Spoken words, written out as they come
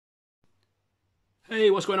Hey,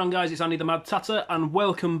 what's going on, guys? It's Andy the Mad Tatter, and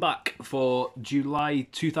welcome back for July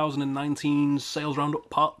 2019 Sales Roundup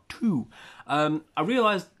Part 2. I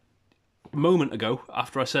realised a moment ago,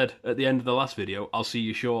 after I said at the end of the last video, I'll see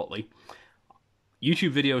you shortly.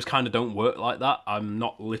 YouTube videos kind of don't work like that. I'm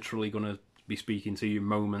not literally going to be speaking to you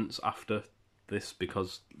moments after this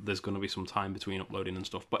because there's going to be some time between uploading and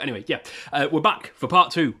stuff. But anyway, yeah, we're back for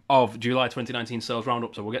Part 2 of July 2019 Sales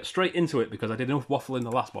Roundup, so we'll get straight into it because I did enough waffle in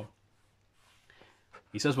the last one.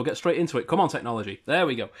 He says we'll get straight into it. Come on, technology. There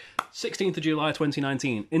we go. 16th of July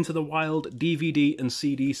 2019, Into the Wild DVD and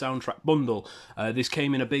CD soundtrack bundle. This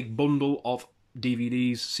came in a big bundle of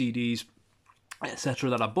DVDs, CDs, etc.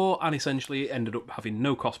 that I bought, and essentially ended up having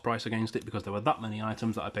no cost price against it because there were that many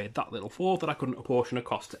items that I paid that little for that I couldn't apportion a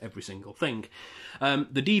cost to every single thing. The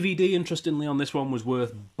DVD, interestingly, on this one was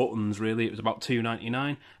worth buttons, really. It was about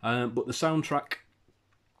 $2.99, but the soundtrack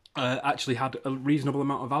actually had a reasonable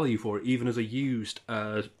amount of value for it, even as a used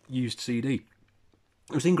CD.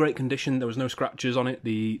 It was in great condition. There was no scratches on it.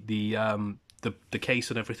 The case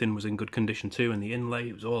and everything was in good condition too, and the inlay,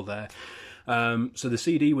 it was all there. So the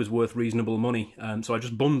CD was worth reasonable money, so I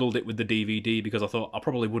just bundled it with the DVD because I thought I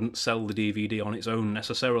probably wouldn't sell the DVD on its own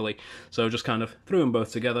necessarily, so just kind of threw them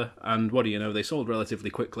both together, and what do you know, they sold relatively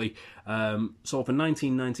quickly. Sold for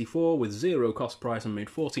 $19.94 with zero cost price and made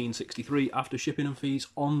 $14.63 after shipping and fees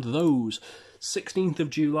on those. 16th of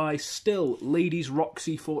July, still Ladies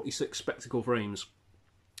Roxy 46 spectacle frames.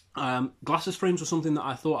 Glasses frames were something that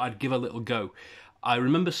I thought I'd give a little go. I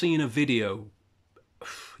remember seeing a video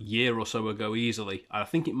year or so ago easily. I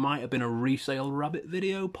think it might have been a Resale Rabbit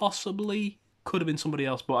video, possibly. Could have been somebody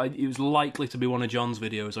else, but it was likely to be one of John's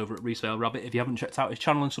videos over at Resale Rabbit. If you haven't checked out his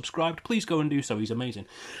channel and subscribed, please go and do so. He's amazing.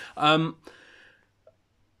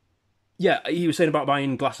 Yeah, he was saying about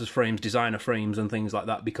buying glasses frames, designer frames and things like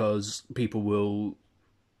that because people will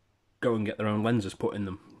go and get their own lenses put in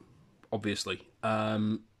them, obviously.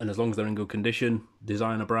 And as long as they're in good condition,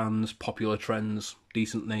 designer brands, popular trends,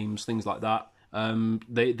 decent names, things like that,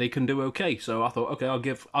 they can do okay. So I thought, okay,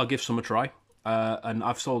 I'll give some a try. And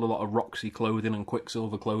I've sold a lot of Roxy clothing and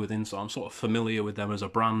Quicksilver clothing, so I'm sort of familiar with them as a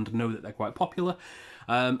brand, know that they're quite popular.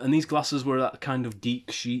 And these glasses were that kind of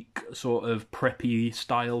geek chic, sort of preppy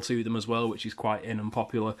style to them as well, which is quite in and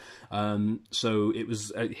popular. So it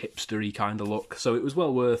was a hipstery kind of look. So it was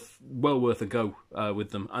well worth a go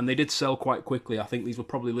with them. And they did sell quite quickly. I think these were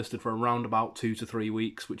probably listed for around about 2 to 3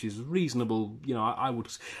 weeks, which is reasonable. You know, I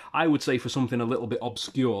would say for something a little bit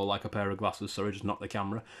obscure like a pair of glasses. Sorry, just not the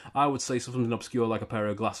camera. I would say something obscure like a pair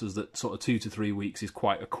of glasses that sort of 2 to 3 weeks is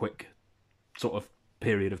quite a quick sort of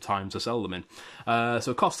period of time to sell them in.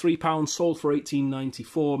 So cost £3, sold for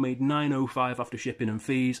 $18.94, made $9.05 after shipping and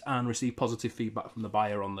fees, and received positive feedback from the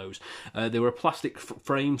buyer on those. They were a plastic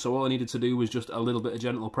frame, so all I needed to do was just a little bit of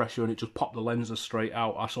gentle pressure and it just popped the lenses straight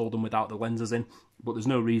out. I sold them without the lenses in, but there's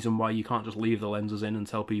no reason why you can't just leave the lenses in and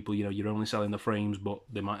tell people, you know, you're only selling the frames, but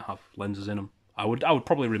they might have lenses in them. I would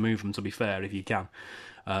probably remove them, to be fair, if you can.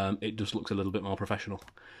 It just looks a little bit more professional.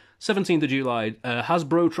 17th of July,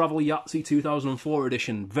 Hasbro Travel Yahtzee 2004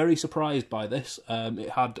 edition. Very surprised by this.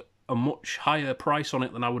 It had a much higher price on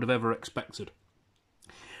it than I would have ever expected.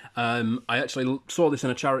 I actually saw this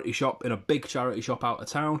in a charity shop, in a big charity shop out of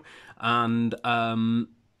town, and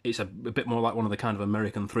it's a bit more like one of the kind of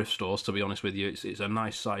American thrift stores, to be honest with you. It's a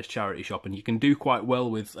nice sized charity shop, and you can do quite well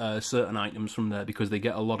with certain items from there because they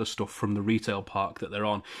get a lot of stuff from the retail park that they're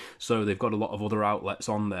on. So they've got a lot of other outlets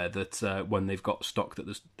on there that when they've got stock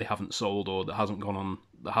that they haven't sold or that hasn't gone on,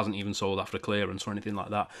 that hasn't even sold after clearance or anything like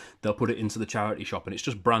that, they'll put it into the charity shop, and it's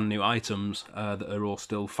just brand new items that are all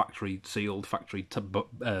still factory sealed, factory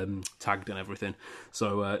tagged and everything.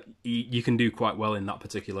 So you can do quite well in that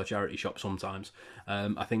particular charity shop sometimes.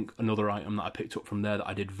 I think another item that I picked up from there that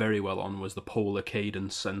I did very well on was the Polar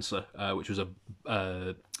Cadence sensor, which was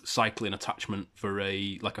a cycling attachment for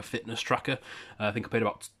a fitness tracker. I think I paid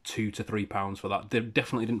about £2 to £3 for that. They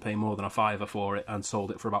definitely didn't pay more than a £5 for it, and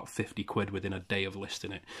sold it for about 50 quid within a day of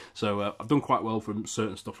listing it. So I've done quite well from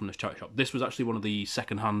certain stuff from this charity shop. This was actually one of the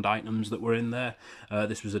second-hand items that were in there.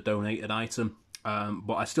 This was a donated item,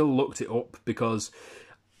 but I still looked it up because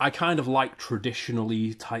I kind of like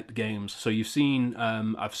traditionally typed games. So you've seen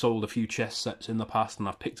I've sold a few chess sets in the past, and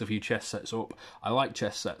I've picked a few chess sets up. I like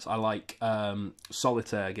chess sets. I like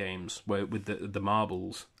solitaire games with the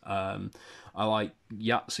marbles. I like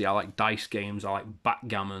Yahtzee. I like dice games. I like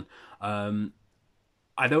backgammon.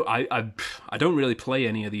 I don't really play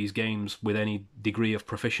any of these games with any degree of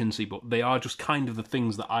proficiency, but they are just kind of the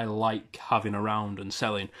things that I like having around and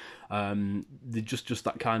selling. They're just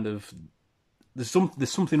that kind of there's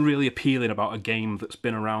something really appealing about a game that's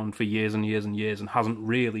been around for years and years and years and hasn't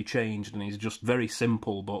really changed, and is just very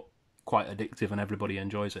simple but quite addictive, and everybody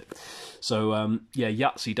enjoys it. So yeah,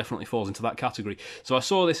 Yahtzee definitely falls into that category. So I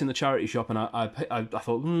saw this in the charity shop, and I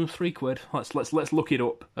thought, £3. Let's look it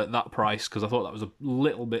up at that price, because I thought that was a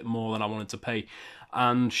little bit more than I wanted to pay.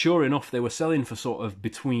 And sure enough, they were selling for sort of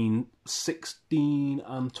between £16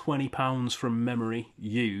 and £20 from memory,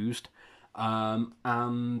 used,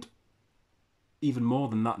 and even more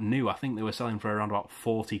than that new. I think they were selling for around about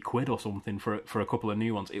 40 quid or something for a couple of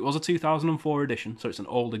new ones. It was a 2004 edition, so it's an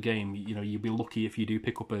older game. You know, you'd be lucky if you do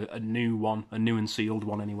pick up a new one, a new and sealed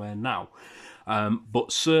one anywhere now.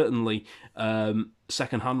 But certainly,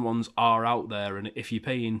 second-hand ones are out there, and if you're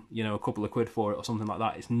paying, you know, a couple of quid for it or something like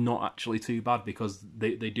that, it's not actually too bad, because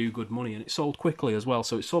they do good money, and it sold quickly as well.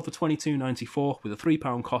 So it sold for £22.94 with a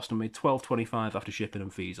 £3 cost, and made £12.25 after shipping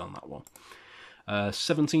and fees on that one.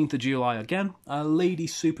 17th of July again, Lady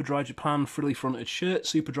Superdry Japan frilly fronted shirt.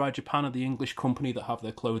 Superdry Japan are the English company that have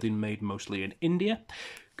their clothing made mostly in India.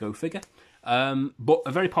 Go figure. But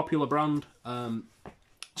a very popular brand.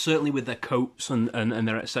 Certainly with their coats and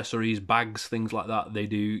their accessories, bags, things like that, they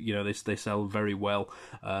do, you know, they sell very well.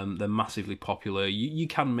 They're massively popular. You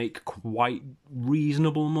can make quite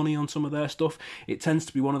reasonable money on some of their stuff. It tends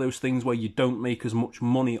to be one of those things where you don't make as much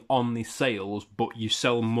money on the sales, but you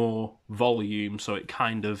sell more volume, so it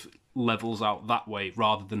kind of levels out that way,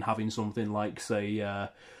 rather than having something like, say,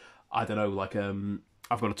 I don't know, like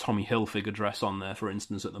I've got a Tommy Hilfiger dress on there, for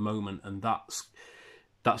instance, at the moment, and that's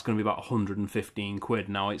going to be about 115 quid.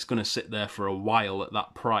 Now, it's going to sit there for a while at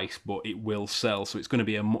that price, but it will sell, so it's going to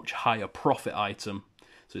be a much higher profit item.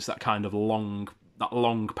 So it's that kind of long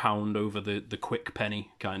pound over the quick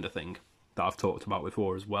penny kind of thing that I've talked about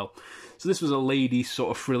before as well. So this was a lady's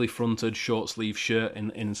sort of frilly fronted short sleeve shirt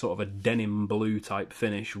in sort of a denim blue type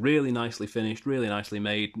finish. Really nicely finished, really nicely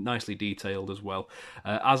made, nicely detailed as well.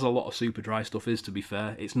 As a lot of Superdry stuff is, to be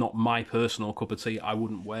fair. It's not my personal cup of tea. I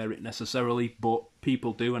wouldn't wear it necessarily, but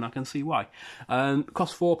people do, and I can see why.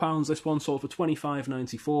 Cost £4 this one, sold for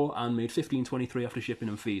 £25.94 and made £15.23 after shipping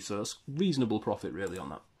and fees. So that's reasonable profit really on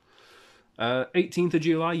that. 18th of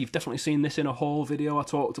July, you've definitely seen this in a haul video. I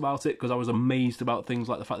talked about it because I was amazed about things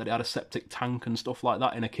like the fact that it had a septic tank and stuff like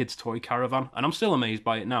that in a kid's toy caravan, and I'm still amazed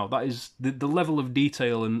by it now. That is the level of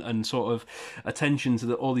detail and sort of attention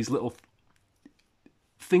to all these little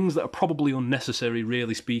things that are probably unnecessary,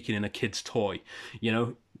 really speaking, in a kid's toy. You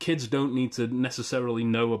know, kids don't need to necessarily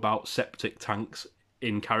know about septic tanks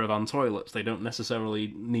in caravan toilets. They don't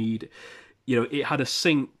necessarily need... You know, it had a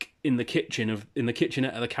sink in the kitchenette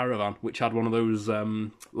of the caravan, which had one of those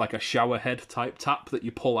like a shower head type tap that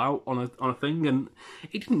you pull out on a thing, and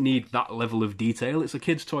it didn't need that level of detail. It's a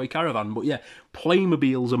kid's toy caravan, but yeah,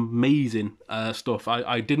 Playmobil's amazing stuff.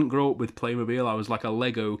 I didn't grow up with Playmobil. I was like a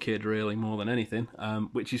Lego kid, really, more than anything,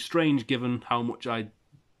 which is strange given how much I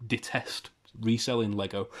detest reselling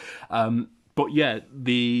Lego. But yeah,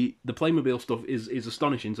 the Playmobil stuff is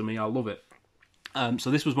astonishing to me. I love it.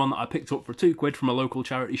 So this was one that I picked up for £2 from a local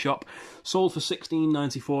charity shop, sold for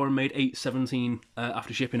 £16.94 and made £8.17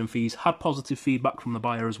 after shipping and fees. Had positive feedback from the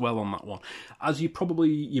buyer as well on that one. As you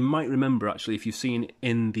might remember, actually, if you've seen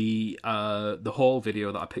in the haul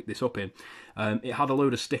video that I picked this up in, it had a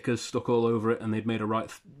load of stickers stuck all over it, and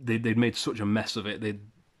they'd made such a mess of it.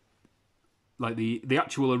 Like the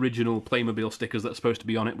actual original Playmobil stickers that are supposed to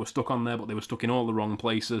be on it were stuck on there, but they were stuck in all the wrong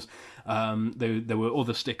places. There were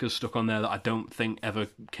other stickers stuck on there that I don't think ever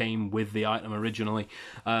came with the item originally.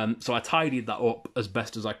 So I tidied that up as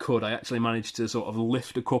best as I could. I actually managed to sort of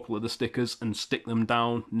lift a couple of the stickers and stick them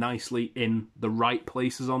down nicely in the right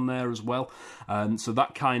places on there as well. So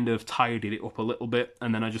that kind of tidied it up a little bit,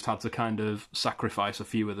 and then I just had to kind of sacrifice a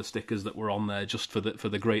few of the stickers that were on there just for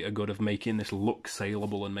the greater good of making this look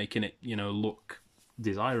saleable and making it, you know, look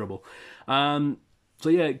desirable. So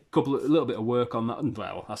yeah, a little bit of work on that.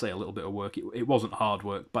 Well, I say a little bit of work. It wasn't hard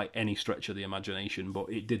work by any stretch of the imagination,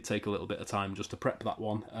 but it did take a little bit of time just to prep that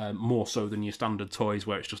one. More so than your standard toys,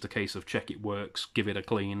 where it's just a case of check it works, give it a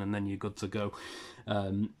clean, and then you're good to go.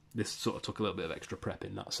 This sort of took a little bit of extra prep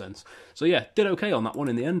in that sense. So yeah, did okay on that one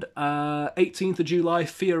in the end. 18th of July,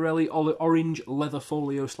 Fiorelli orange leather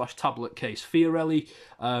folio / tablet case. Fiorelli,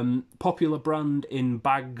 popular brand in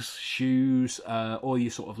bags, shoes, all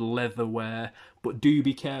your sort of leatherware, but do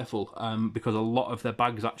be careful because a lot of their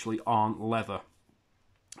bags actually aren't leather.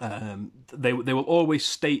 They will always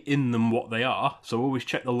state in them what they are, so always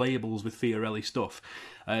check the labels with Fiorelli stuff,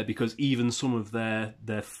 because even some of their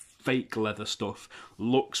fake leather stuff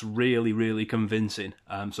looks really, really convincing.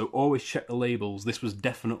 So always check the labels. This was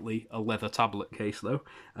definitely a leather tablet case though,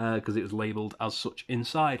 because it was labelled as such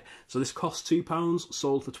inside. So this cost £2,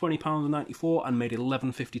 sold for £20.94 and made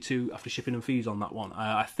 £11.52 after shipping and fees on that one.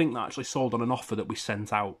 I think that actually sold on an offer that we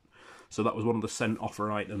sent out. So that was one of the sent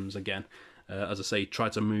offer items again. As I say,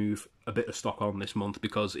 tried to move a bit of stock on this month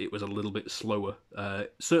because it was a little bit slower.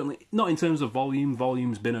 Certainly not in terms of volume.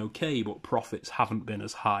 Volume's been okay, but profits haven't been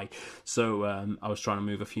as high. So I was trying to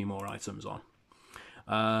move a few more items on.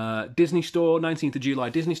 Disney Store, 19th of July.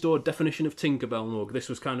 Disney Store, definition of Tinkerbell mug. This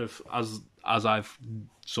was kind of, as I've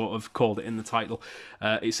sort of called it in the title.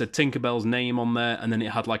 It said Tinkerbell's name on there, and then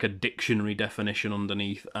it had like a dictionary definition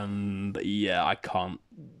underneath. And yeah, I can't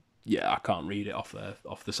read it off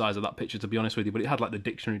the size of that picture, to be honest with you, but it had like the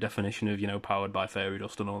dictionary definition of, you know, powered by fairy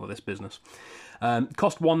dust and all of this business.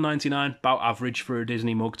 Cost $1.99, about average for a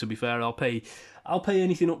Disney mug, to be fair. I'll pay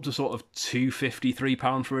anything up to sort of £2.50,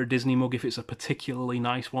 £3 for a Disney mug if it's a particularly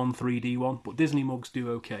nice one, 3D one, but Disney mugs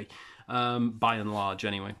do okay, by and large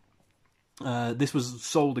anyway. This was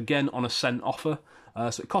sold again on a cent offer,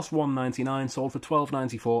 so it cost $1.99, sold for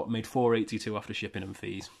 $12.94, made $4.82 after shipping and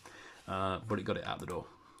fees, but it got it out the door.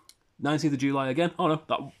 19th of July again. Oh no,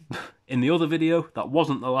 that in the other video, that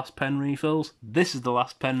wasn't the last pen refills. This is the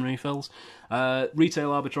last pen refills. Retail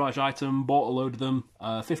arbitrage item, bought a load of them,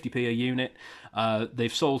 50p a unit.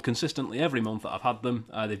 They've sold consistently every month that I've had them.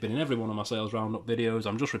 They've been in every one of my sales roundup videos.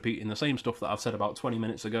 I'm just repeating the same stuff that I've said about 20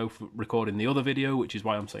 minutes ago for recording the other video, which is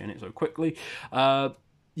why I'm saying it so quickly.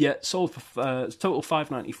 Yeah, sold for total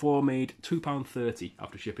 $5.94, made £2.30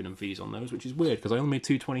 after shipping and fees on those, which is weird because I only made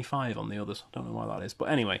 $2.25 on the others. I don't know why that is, but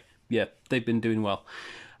anyway, yeah, they've been doing well.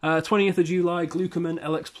 20th of July, Glucomen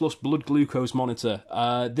LX Plus blood glucose monitor.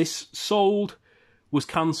 This sold, was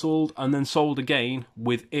cancelled, and then sold again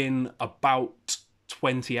within about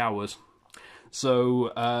 20 hours.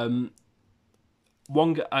 So I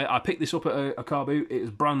picked this up at a car boot. It is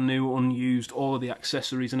brand new, unused, all of the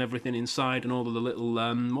accessories and everything inside, and all of the little,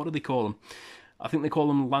 what do they call them? I think they call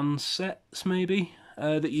them lancets, maybe,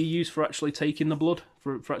 that you use for actually taking the blood,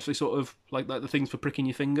 for actually sort of, like the things for pricking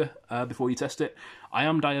your finger before you test it. I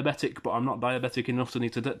am diabetic, but I'm not diabetic enough to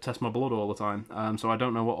need to test my blood all the time, so I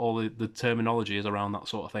don't know what all the terminology is around that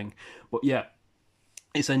sort of thing. But yeah,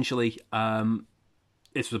 essentially,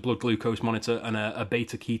 it's a blood glucose monitor and a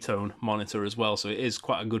beta ketone monitor as well, so it is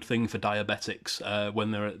quite a good thing for diabetics when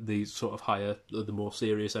they're at the sort of higher, the more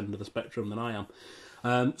serious end of the spectrum than I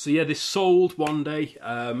am. So yeah, this sold one day,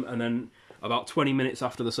 and then about 20 minutes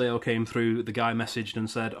after the sale came through, the guy messaged and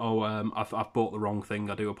said, oh, I've bought the wrong thing,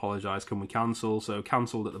 I do apologise, can we cancel? So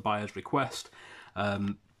cancelled at the buyer's request.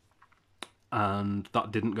 And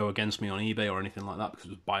that didn't go against me on eBay or anything like that because it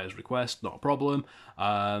was buyer's request, not a problem.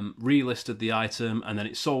 Relisted the item, and then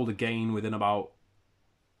it sold again within about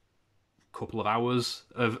a couple of hours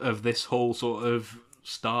of this whole sort of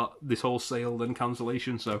this whole sale then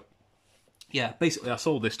cancellation. So yeah, basically I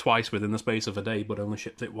sold this twice within the space of a day, but only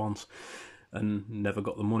shipped it once and never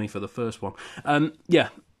got the money for the first one. Yeah,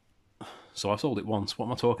 so I sold it once. What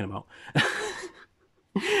am I talking about?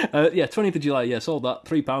 Yeah, 20th of July, yeah, sold that,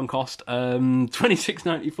 £3 cost,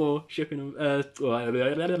 $26.94 shipping,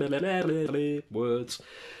 words,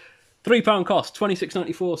 £3 cost,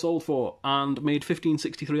 $26.94 sold for, and made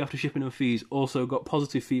 $15.63 after shipping and fees. Also got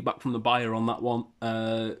positive feedback from the buyer on that one,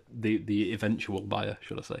 the eventual buyer,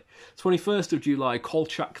 should I say. 21st of July,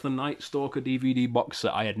 Kolchak the Night Stalker DVD box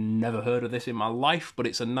set. I had never heard of this in my life, but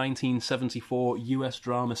it's a 1974 US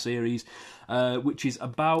drama series, which is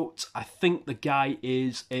about, I think the guy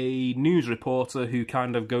is a news reporter who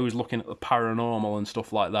kind of goes looking at the paranormal and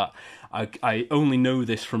stuff like that. I only know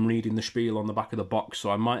this from reading the spiel on the back of the box, so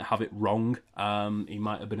I might have it wrong. He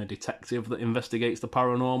might have been a detective that investigates the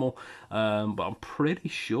paranormal, but I'm pretty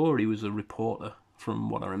sure he was a reporter from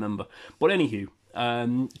what I remember. But anywho,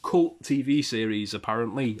 cult TV series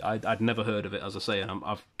apparently. I'd never heard of it, as I say, and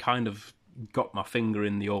I've kind of got my finger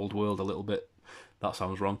in the old world a little bit. That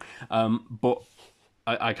sounds wrong, but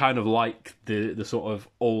I kind of like the sort of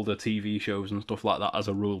older TV shows and stuff like that as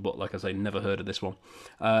a rule, but like I say, never heard of this one.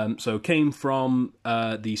 So came from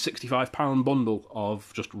the £65 bundle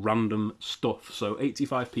of just random stuff. So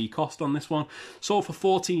 85p cost on this one. Sold for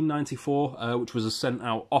 $14.94, which was a sent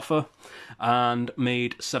out offer, and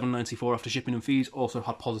made $7.94 after shipping and fees. Also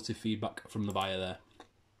had positive feedback from the buyer there.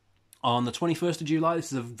 On the 21st of July,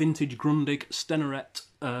 this is a vintage Grundig Stenoret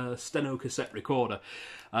steno cassette recorder.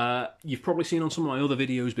 You've probably seen on some of my other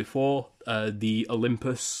videos before, the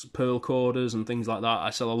Olympus pearl corders and things like that. I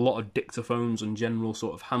sell a lot of dictaphones and general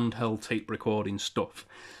sort of handheld tape recording stuff.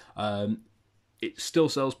 It still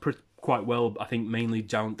sells quite well, I think, mainly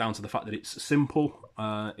down to the fact that it's simple.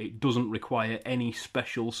 It doesn't require any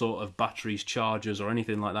special sort of batteries, chargers, or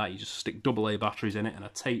anything like that. You just stick AA batteries in it and a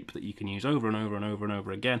tape that you can use over and over and over and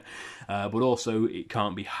over again. But also, it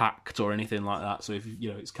can't be hacked or anything like that. So if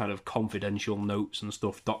it's kind of confidential notes and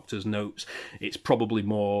stuff, doctor's notes, it's probably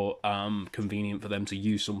more convenient for them to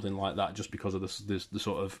use something like that just because of the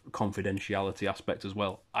sort of confidentiality aspect as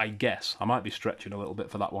well. I guess I might be stretching a little bit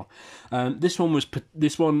for that one. This one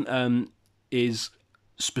is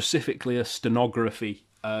specifically a stenography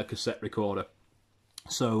cassette recorder.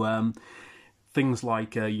 So things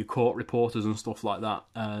like your court reporters and stuff like that,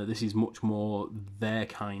 this is much more their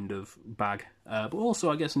kind of bag. But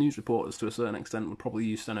also, I guess, news reporters to a certain extent would probably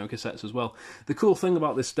use steno cassettes as well. The cool thing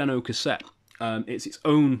about this steno cassette, it's its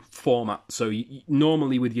own format. So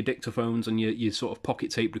normally with your dictaphones and your sort of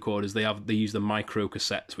pocket tape recorders, they use the micro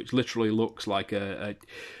cassettes, which literally looks like a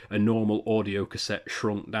normal audio cassette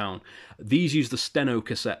shrunk down. These use the steno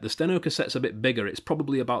cassette. The steno cassette's a bit bigger. It's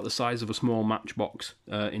probably about the size of a small matchbox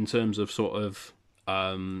in terms of sort of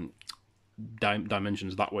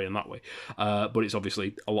dimensions that way and that way. But it's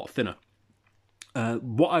obviously a lot thinner.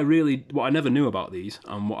 What I never knew about these,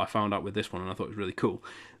 and what I found out with this one, and I thought it was really cool,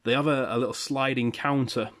 they have a little sliding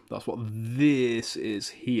counter. That's what this is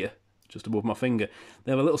here, just above my finger.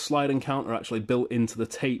 They have a little sliding counter actually built into the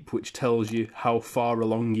tape, which tells you how far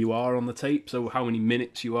along you are on the tape, so how many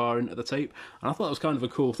minutes you are into the tape. And I thought that was kind of a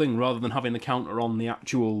cool thing. Rather than having the counter on the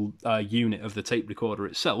actual unit of the tape recorder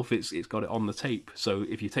itself, it's got it on the tape. So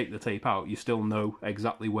if you take the tape out, you still know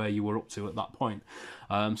exactly where you were up to at that point.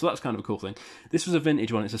 So that's kind of a cool thing. This was a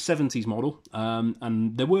vintage one. It's a 70s model,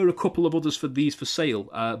 and there were a couple of others for these for sale,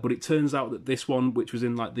 but it turns out that this one, which was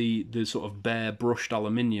in like the sort of bare brushed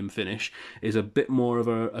aluminium finish, is a bit more of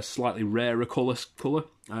a slightly rarer colour.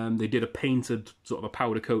 They did a painted, sort of a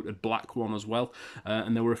powder-coated black one as well,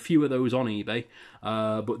 and there were a few of those on eBay,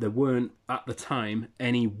 but there weren't, at the time,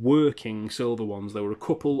 any working silver ones. There were a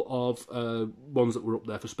couple of ones that were up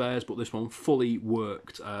there for spares, but this one fully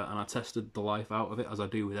worked, and I tested the life out of it, as I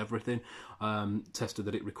do with everything. Tested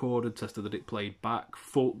that it recorded, tested that it played back,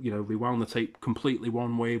 rewound the tape completely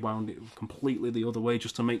one way, wound it completely the other way,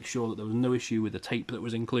 just to make sure that there was no issue with the tape that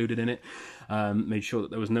was included in it, made sure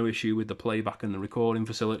that there was no issue with the playback and the recording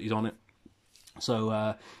facilities on it.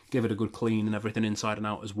 So give it a good clean and everything inside and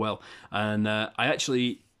out as well. And I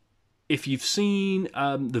actually, if you've seen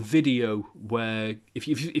the video where,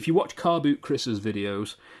 if you watch Car Boot Chris's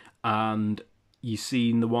videos, and you've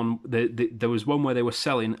seen the one, there was one where they were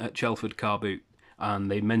selling at Chelford Car Boot,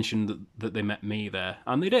 and they mentioned that they met me there,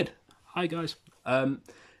 and they did. Hi guys.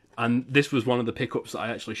 And this was one of the pickups that I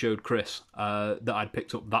actually showed Chris that I'd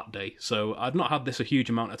picked up that day. So I'd not had this a huge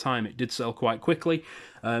amount of time. It did sell quite quickly.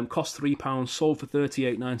 Cost £3, sold for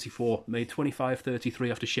 $38.94, made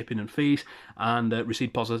 $25.33 after shipping and fees, and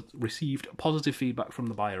received positive feedback from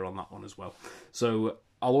the buyer on that one as well. So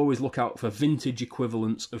I'll always look out for vintage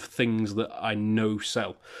equivalents of things that I know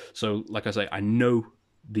sell. So like I say, I know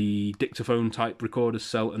the dictaphone type recorders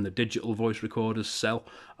sell and the digital voice recorders sell.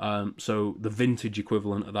 So the vintage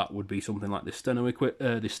equivalent of that would be something like this steno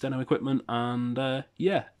equipment. And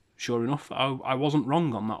yeah, sure enough, I wasn't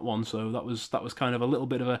wrong on that one. So that was kind of a little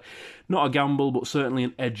bit of not a gamble, but certainly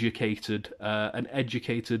an educated, not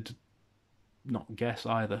guess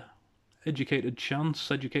either. Educated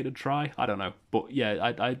chance, educated try. I don't know, but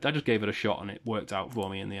yeah, I just gave it a shot and it worked out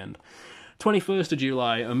for me in the end. 21st of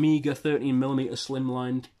July, Omega 13mm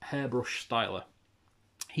slimlined hairbrush styler.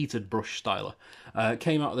 Heated brush styler.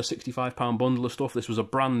 Came out of the £65 bundle of stuff. This was a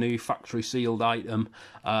brand new factory sealed item.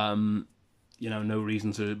 No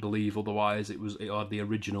reason to believe otherwise. It had the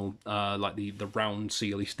original, like the round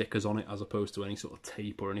sealy stickers on it, as opposed to any sort of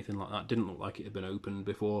tape or anything like that. Didn't look like it had been opened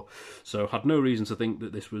before. So had no reason to think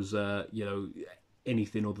that this was,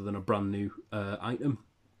 anything other than a brand new item.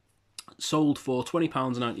 Sold for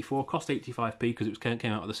 £20.94, cost 85p because it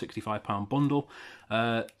came out of the £65 bundle.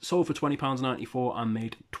 Sold for £20.94 and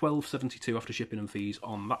made £12.72 after shipping and fees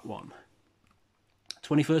on that one.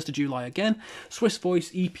 21st of July again, Swiss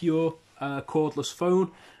Voice ePure cordless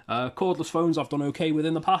phone. Cordless phones I've done okay with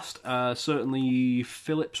in the past. Certainly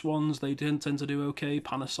Philips ones, they tend to do okay.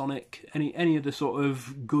 Panasonic, any of the sort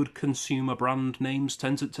of good consumer brand names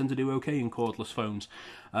tend to do okay in cordless phones.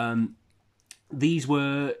 These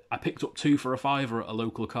were, I picked up two for £5 at a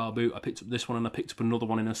local car boot. I picked up this one and I picked up another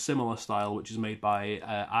one in a similar style, which is made by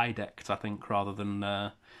iDect, I think, rather than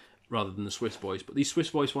the Swiss Voice. But these Swiss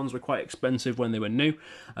Voice ones were quite expensive when they were new.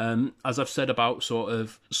 As I've said about sort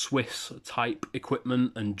of Swiss type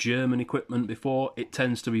equipment and German equipment before, it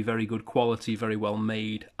tends to be very good quality, very well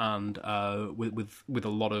made, and with a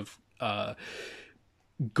lot of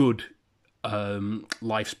good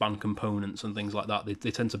lifespan components and things like that.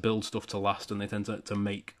 They tend to build stuff to last, and they tend to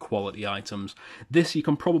make quality items. This you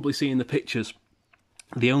can probably see in the pictures.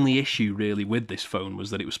 The only issue really with this phone was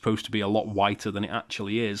that it was supposed to be a lot whiter than it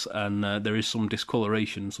actually is, and there is some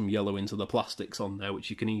discoloration, some yellow into the plastics on there,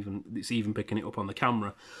 which it's even picking it up on the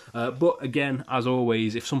camera. But again, as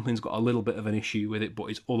always, if something's got a little bit of an issue with it but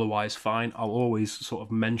is otherwise fine, I'll always sort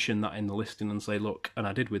of mention that in the listing and say, look, and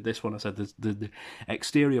I did with this one, I said the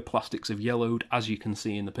exterior plastics have yellowed, as you can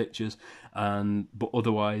see in the pictures, but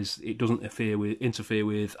otherwise it doesn't interfere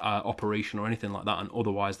with operation or anything like that, and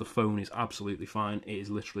otherwise the phone is absolutely fine. It is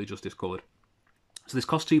literally just discoloured. So this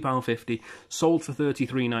cost £2.50, sold for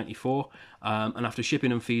 $33.94, and after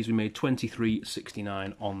shipping and fees we made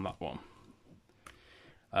 $23.69 on that one.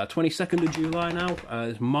 22nd of July now,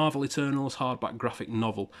 Marvel Eternals hardback graphic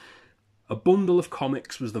novel. A bundle of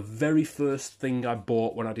comics was the very first thing I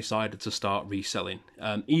bought when I decided to start reselling.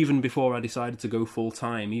 Even before I decided to go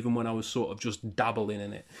full-time, even when I was sort of just dabbling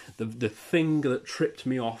in it. The thing that tripped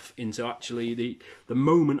me off into actually the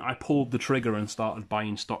moment I pulled the trigger and started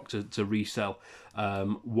buying stock to resell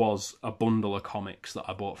was a bundle of comics that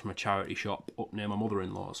I bought from a charity shop up near my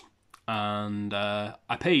mother-in-law's. And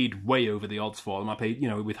I paid way over the odds for them. I paid,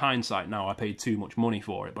 with hindsight now, I paid too much money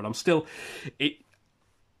for it, but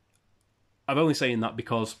I'm only saying that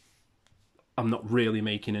because I'm not really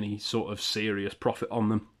making any sort of serious profit on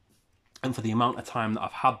them. And for the amount of time that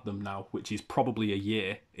I've had them now, which is probably a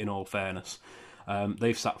year in all fairness,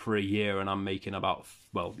 they've sat for a year and I'm making about,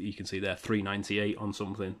 well, you can see there, $3.98 on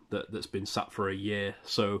something that's been sat for a year.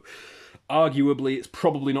 So arguably it's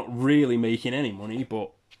probably not really making any money,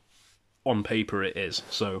 but on paper it is.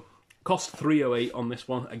 So cost $3.08 on this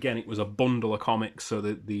one. Again, it was a bundle of comics, so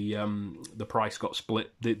the price got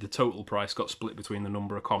split. The total price got split between the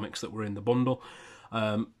number of comics that were in the bundle.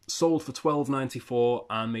 Sold for $12.94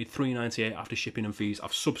 and made $3.98 after shipping and fees.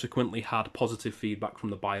 I've subsequently had positive feedback from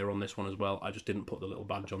the buyer on this one as well. I just didn't put the little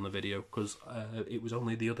badge on the video because it was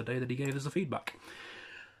only the other day that he gave us the feedback.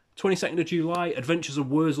 22nd of July, Adventures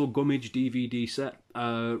of Wurzel Gummidge DVD set.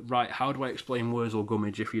 Right, how do I explain Wurzel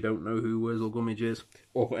Gummidge if you don't know who Wurzel Gummidge is?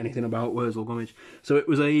 Or anything about Wurzel Gummidge? So it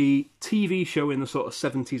was a TV show in the sort of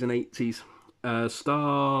 70s and 80s.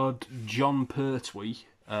 Starred John Pertwee,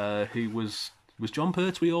 who was John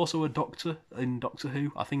Pertwee also a doctor in Doctor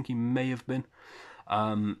Who? I think he may have been.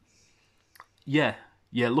 Yeah,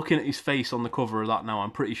 looking at his face on the cover of that now,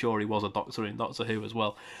 I'm pretty sure he was a doctor in Doctor Who as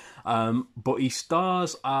well. But he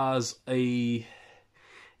stars as he's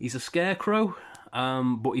a scarecrow,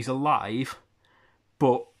 but he's alive,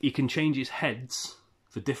 but he can change his heads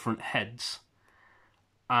for different heads,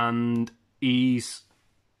 and he's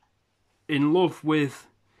in love with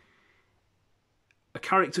a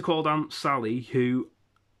character called Aunt Sally, who,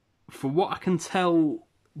 from what I can tell,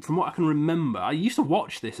 from what I can remember, I used to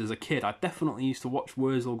watch this as a kid. I definitely used to watch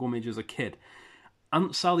Wurzel Gummidge as a kid.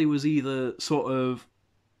 Aunt Sally was either sort of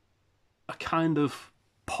a kind of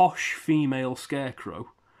posh female scarecrow,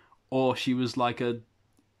 or she was like a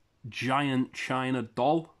giant china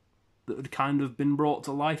doll that had kind of been brought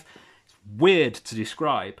to life. It's weird to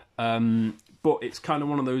describe, but it's kind of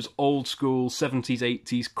one of those old school 70s,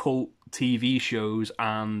 80s cult TV shows,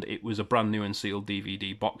 and it was a brand new and sealed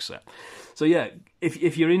DVD box set. So yeah,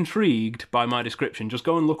 if you're intrigued by my description, just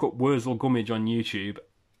go and look up Wurzel Gummidge on YouTube,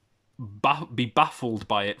 be baffled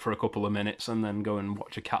by it for a couple of minutes, and then go and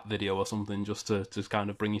watch a cat video or something just to kind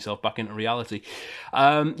of bring yourself back into reality.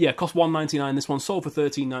 Yeah, cost $1.99. This one sold for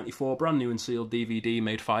 $13.94. Brand new and sealed DVD,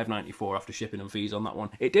 made $5.94 after shipping and fees on that one.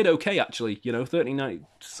 It did okay actually. $13.90,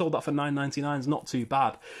 sold that for $9.99 is not too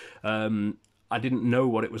bad. I didn't know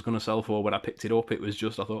what it was going to sell for when I picked it up. It was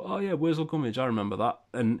just, I thought, oh yeah, Wurzel Gummidge, I remember that.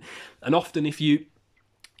 And often if you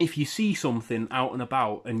see something out and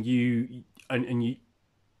about and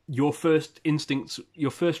your first instinct,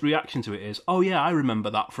 your first reaction to it is, oh yeah, I remember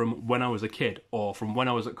that from when I was a kid, or from when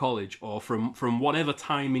I was at college, or from whatever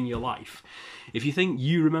time in your life. If you think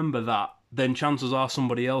you remember that, then chances are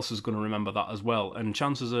somebody else is going to remember that as well. And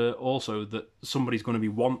chances are also that somebody's going to be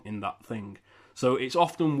wanting that thing. So it's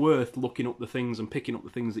often worth looking up the things and picking up the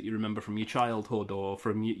things that you remember from your childhood, or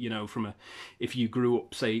from if you grew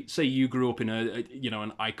up, say you grew up in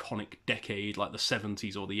an iconic decade like the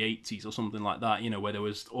 70s or the 80s or something like that, where there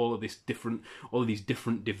was all of these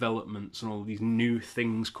different developments and all of these new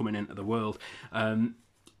things coming into the world.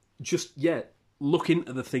 Look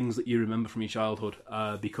into the things that you remember from your childhood,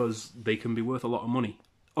 because they can be worth a lot of money.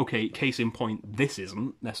 Okay, case in point, this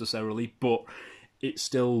isn't necessarily, but it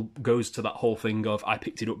still goes to that whole thing of I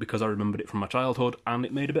picked it up because I remembered it from my childhood and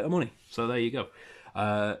it made a bit of money. So there you go.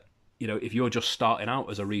 you know, if you're just starting out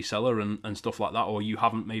as a reseller and stuff like that, or you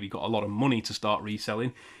haven't maybe got a lot of money to start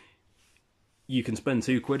reselling, you can spend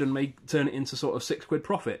 £2 and turn it into sort of £6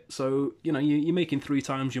 profit. So, you know, you're making 3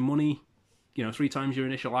 times your money, you know, 3 times your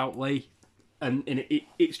initial outlay, and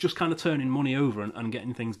it's just kind of turning money over and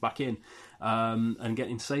getting things back in, and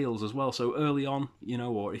getting sales as well. So early on, you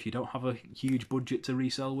know, or if you don't have a huge budget to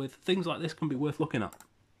resell with, things like this can be worth looking at.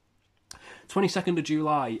 22nd of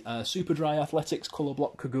July, Super Dry Athletics Colour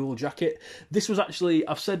Block Cagoule jacket. This was actually,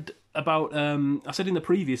 I said in the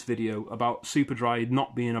previous video about Super Dry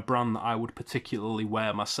not being a brand that I would particularly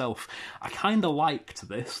wear myself. I kind of liked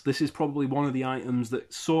this. This is probably one of the items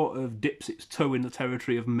that sort of dips its toe in the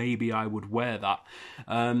territory of maybe I would wear that.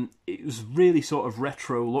 It was really sort of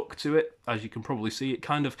retro look to it, as you can probably see.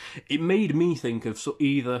 It made me think of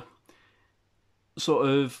either sort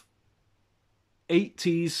of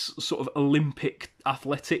 80s sort of Olympic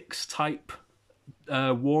athletics type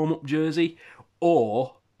warm-up jersey,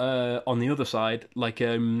 or on the other side, like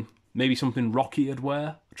maybe something Rocky would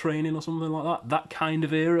wear training or something like that. That kind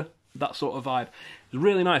of era, that sort of vibe. It was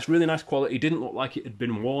really nice quality. Didn't look like it had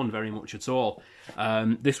been worn very much at all.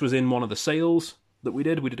 This was in one of the sales that we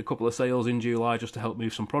did. We did a couple of sales in July just to help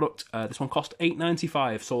move some product. This one cost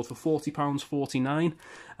 £8.95, sold for £40.49.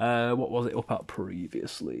 What was it up at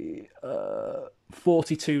previously?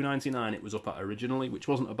 £42.99 it was up at originally, which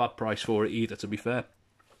wasn't a bad price for it either, to be fair.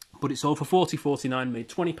 But it sold for £40.49, made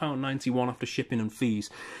 £20.91 after shipping and fees.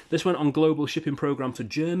 This went on global shipping programme to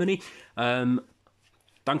Germany.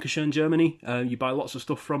 Dankeschön, Germany. You buy lots of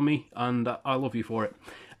stuff from me, and I love you for it.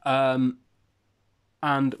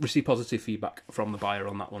 And receive positive feedback from the buyer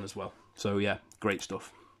on that one as well. So yeah, great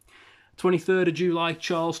stuff. 23rd of July,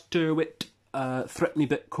 Charles Tyrwhitt, Threepenny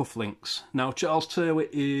Bit cufflinks. Now, Charles Tyrwhitt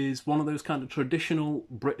is one of those kind of traditional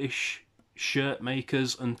British shirt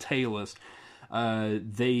makers and tailors.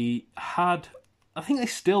 They had, I think they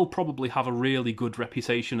still probably have a really good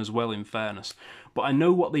reputation as well, in fairness. But I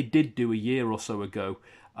know what they did do a year or so ago,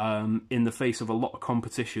 in the face of a lot of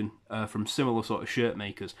competition from similar sort of shirt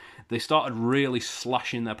makers. They started really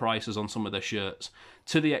slashing their prices on some of their shirts,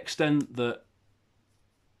 to the extent that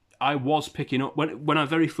I was picking up, when I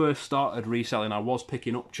very first started reselling, I was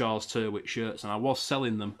picking up Charles Tyrwhitt shirts, and I was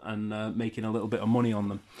selling them and making a little bit of money on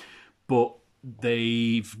them. But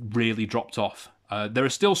they've really dropped off. There are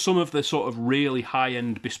still some of the sort of really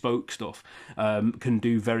high-end bespoke stuff can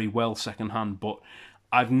do very well second-hand, but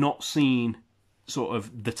I've not seen sort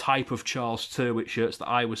of the type of Charles Tyrwhitt shirts that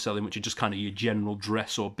I was selling, which are just kind of your general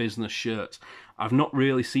dress or business shirts. I've not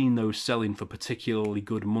really seen those selling for particularly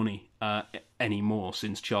good money anymore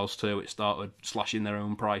since Charles Tyrwhitt started slashing their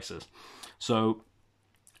own prices. So,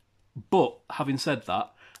 but having said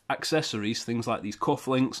that, accessories, things like these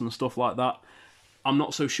cufflinks and stuff like that, I'm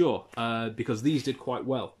not so sure, because these did quite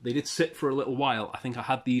well. They did sit for a little while. I think I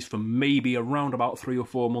had these for maybe around about 3 or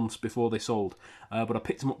 4 months before they sold. But I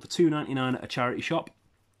picked them up for £2.99 at a charity shop.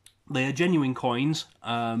 They are genuine coins.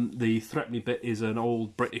 The Threepenny Bit is an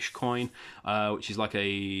old British coin, which is like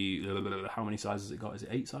a... How many sizes has it got? Is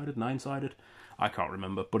it 8-sided, 9-sided? I can't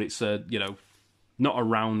remember. But it's, you know, not a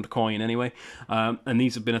round coin anyway. And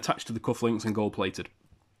these have been attached to the cufflinks and gold-plated.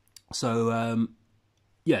 So...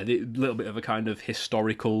 yeah, a little bit of a kind of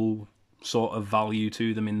historical sort of value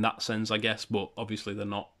to them in that sense, I guess, but obviously they're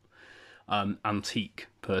not antique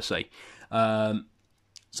per se.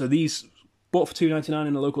 So these bought for £2.99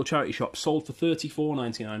 in a local charity shop, sold for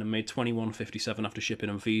 £34.99 and made £21.57 after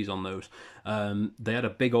shipping and fees on those. They had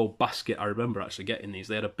a big old basket. I remember actually getting these.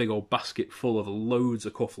 They had a big old basket full of loads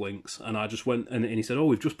of cufflinks, and I just went and he said, "Oh,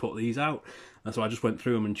 we've just put these out," and so I just went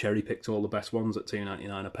through them and cherry picked all the best ones at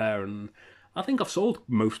 £2.99 a pair, and I think I've sold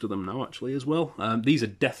most of them now, actually, as well. These are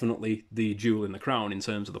definitely the jewel in the crown in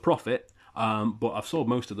terms of the profit, but I've sold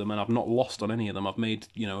most of them, and I've not lost on any of them. I've made,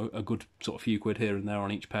 you know, a good sort of few quid here and there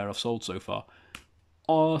on each pair I've sold so far.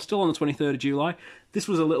 Still on the 23rd of July. This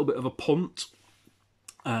was a little bit of a punt.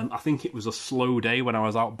 I think it was a slow day when I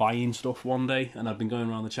was out buying stuff one day, and I'd been going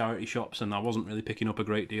around the charity shops, and I wasn't really picking up a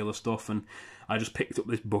great deal of stuff, and I just picked up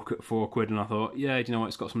this book at £4, and I thought, yeah, do you know what,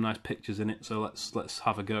 it's got some nice pictures in it, so let's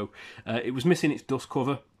have a go. It was missing its dust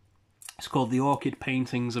cover. It's called The Orchid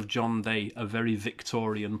Paintings of John Day, A Very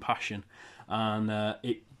Victorian Passion, and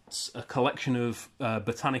it's a collection of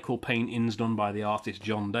botanical paintings done by the artist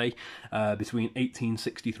John Day between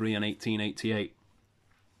 1863 and 1888.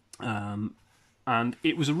 And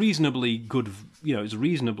it was a reasonably good, you know, it was a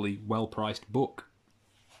reasonably well-priced book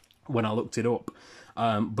when I looked it up.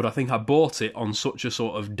 But I think I bought it on such a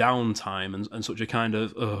sort of downtime and such a kind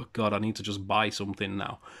of, oh God, I need to just buy something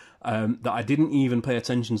now, that I didn't even pay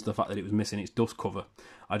attention to the fact that it was missing its dust cover.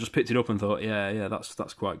 I just picked it up and thought, yeah,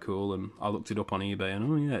 that's quite cool. And I looked it up on eBay,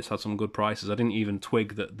 and oh yeah, it's had some good prices. I didn't even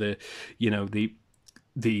twig that the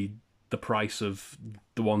price of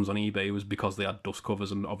the ones on eBay was because they had dust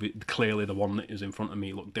covers, and clearly the one that is in front of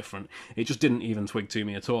me looked different. It just didn't even twig to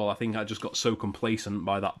me at all. I think I just got so complacent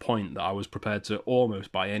by that point that I was prepared to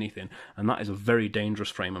almost buy anything, and that is a very dangerous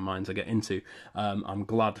frame of mind to get into. I'm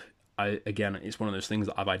glad, again, it's one of those things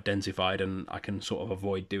that I've identified and I can sort of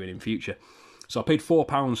avoid doing in future. So I paid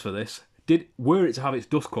 £4 for this. Were it to have its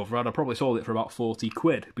dust cover, I'd have probably sold it for about 40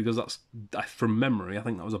 quid, because that's, from memory, I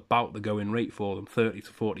think that was about the going rate for them, 30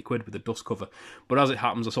 to 40 quid with the dust cover. But as it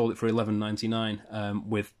happens, I sold it for £11.99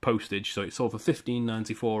 with postage, so it sold for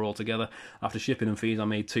 £15.94 altogether. After shipping and fees, I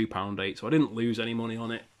made £2.08, so I didn't lose any money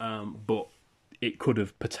on it, but it could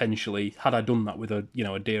have potentially, had I done that with a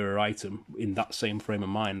dearer item in that same frame of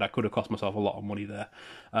mind, I could have cost myself a lot of money there.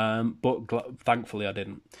 But thankfully I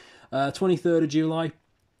didn't. 23rd of July.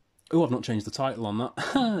 Oh, I've not changed the title on that.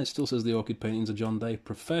 It still says The Orchid Paintings of John Day,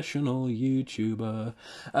 professional YouTuber.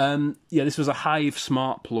 Yeah, this was a Hive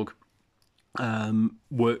smart plug.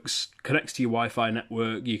 Connects to your Wi-Fi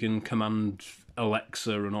network. You can command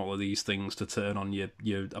Alexa and all of these things to turn on your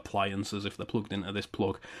appliances if they're plugged into this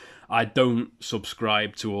plug. I don't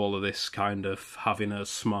subscribe to all of this kind of having a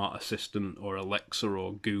smart assistant or Alexa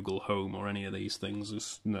or Google Home or any of these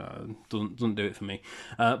things. No, doesn't do it for me.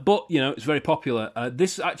 But it's very popular.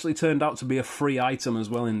 This actually turned out to be a free item as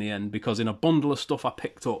well in the end, because in a bundle of stuff I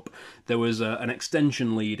picked up, there was an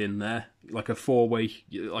extension lead in there, like a four-way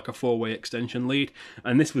extension lead,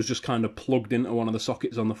 and this was just kind of plugged into one of the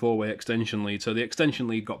sockets on the four-way extension lead. So the extension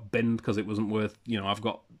lead got binned because it wasn't worth. I've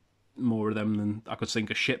got more of them than I could sink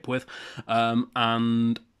a ship with,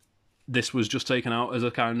 and this was just taken out as a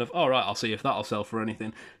kind of, all right, I'll see if that'll sell for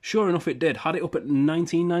anything. Sure enough, it did. Had it up at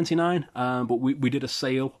 $19.99, but we did a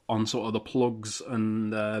sale on sort of the plugs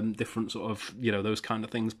and different sort of, those kind of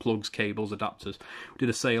things, plugs, cables, adapters. We did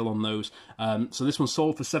a sale on those. So this one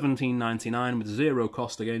sold for $17.99 with zero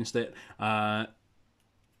cost against it.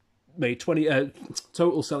 Made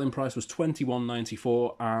total selling price was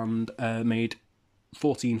 $21.94 and made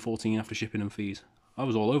 $14.14 after shipping and fees. I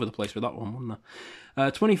was all over the place with that one, wasn't I?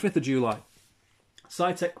 25th of July.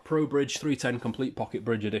 Cytec Pro Bridge 310 Complete Pocket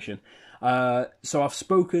Bridge Edition. So I've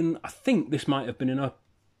spoken, I think this might have been in a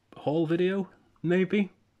haul video,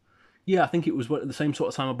 maybe? Yeah, I think it was at the same sort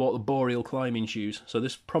of time I bought the Boreal climbing shoes. So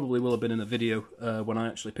this probably will have been in a video when I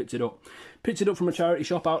actually picked it up. Picked it up from a charity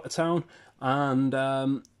shop out of town, and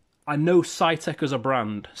I know Cytec as a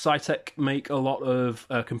brand. Cytec make a lot of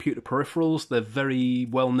computer peripherals. They're very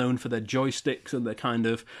well known for their joysticks and their kind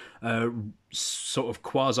of sort of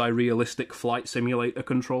quasi-realistic flight simulator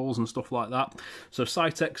controls and stuff like that. So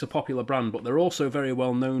Cytec's a popular brand, but they're also very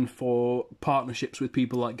well known for partnerships with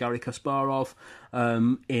people like Garry Kasparov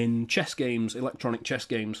in chess games, electronic chess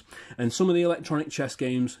games. And some of the electronic chess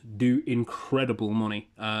games do incredible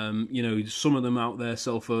money. Some of them out there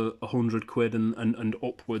sell for 100 quid and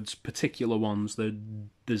upwards, particular ones.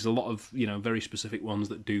 There's a lot of, very specific ones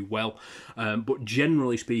that do well. But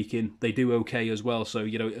generally speaking, they do okay as well. So,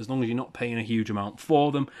 as long as you're not paying a huge amount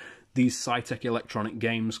for them, these Cytec electronic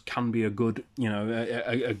games can be a good,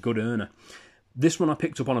 a good earner. This one I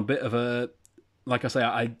picked up on a bit of a, like I say,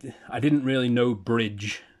 I didn't really know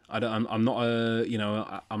bridge. I'm not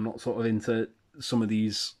I'm not sort of into some of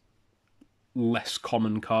these less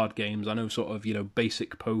common card games. I know sort of,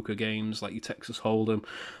 basic poker games like your Texas Hold'em.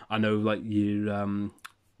 I know like your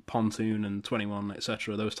Pontoon and 21,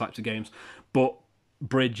 etc., those types of games. But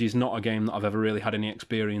bridge is not a game that I've ever really had any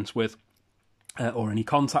experience with or any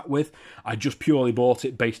contact with. I just purely bought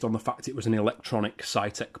it based on the fact it was an electronic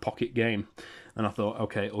Cytec pocket game. And I thought,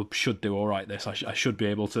 okay, it should do all right, this. I should be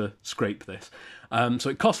able to scrape this. So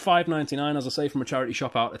it cost $5.99, as I say, from a charity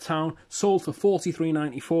shop out of town. Sold for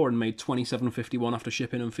 $43.94 and made $27.51 after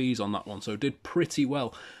shipping and fees on that one. So it did pretty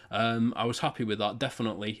well. I was happy with that,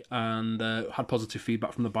 definitely. And had positive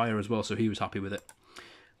feedback from the buyer as well, so he was happy with it.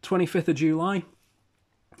 25th of July.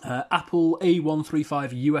 Apple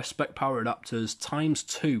A135 US spec power adapters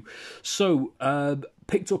 ×2. So,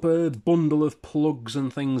 picked up a bundle of plugs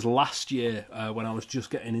and things last year when I was just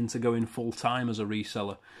getting into going full-time as a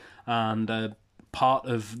reseller. And part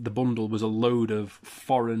of the bundle was a load of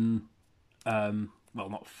foreign... well,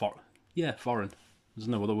 not foreign. Yeah, foreign. There's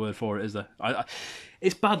no other word for it, is there?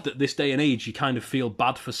 It's bad that this day and age you kind of feel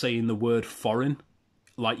bad for saying the word foreign,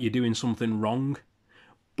 like you're doing something wrong.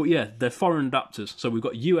 But yeah, they're foreign adapters. So we've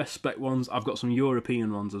got US spec ones, I've got some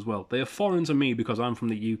European ones as well. They are foreign to me because I'm from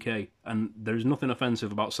the UK, and there's nothing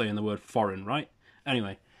offensive about saying the word foreign, right?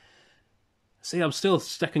 Anyway, see, I'm still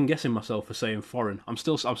second guessing myself for saying foreign. I'm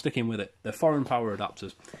sticking with it. They're foreign power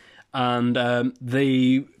adapters. And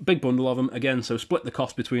the big bundle of them, again, so split the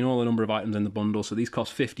cost between all the number of items in the bundle, so these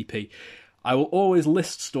cost 50p. I will always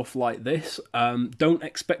list stuff like this. Don't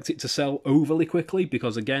expect it to sell overly quickly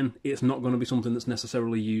because, again, it's not going to be something that's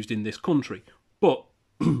necessarily used in this country. But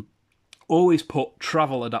always put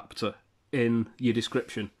travel adapter in your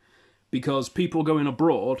description because people going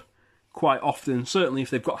abroad quite often, certainly if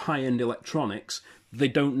they've got high-end electronics, they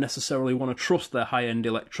don't necessarily want to trust their high-end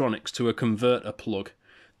electronics to a converter plug.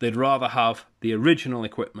 They'd rather have the original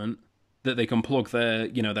equipment that they can plug their,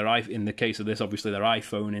 in the case of this, obviously their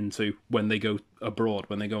iPhone into when they go abroad,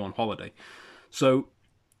 when they go on holiday. So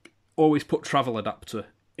always put travel adapter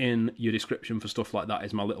in your description for stuff like that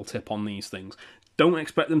is my little tip on these things. Don't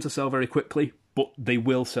expect them to sell very quickly, but they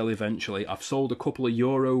will sell eventually. I've sold a couple of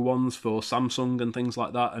Euro ones for Samsung and things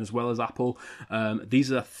like that, as well as Apple.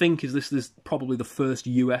 These are, I think, this is probably the first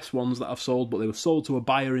US ones that I've sold, but they were sold to a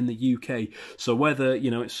buyer in the UK. So whether,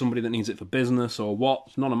 it's somebody that needs it for business or what,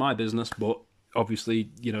 it's none of my business, but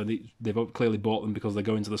obviously, they've clearly bought them because they're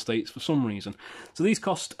going to the States for some reason. So these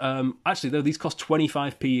cost, these cost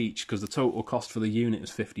 25p each because the total cost for the unit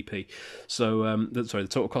is 50p. So, the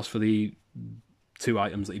total cost for the two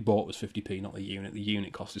items that he bought was 50p, not the unit. The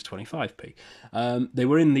unit cost is 25p. They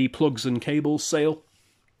were in the plugs and cables sale.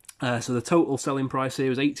 So the total selling price here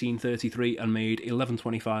was $18.33 and made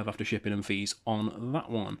 $11.25 after shipping and fees on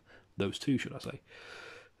that one. Those two, should I say.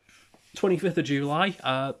 25th of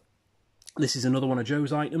July. This is another one of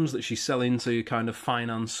Jo's items that she's selling to kind of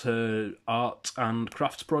finance her art and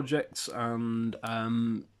crafts projects and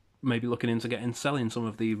maybe looking into selling some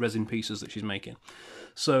of the resin pieces that she's making.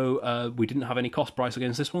 So we didn't have any cost price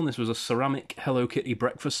against this one. This was a ceramic Hello Kitty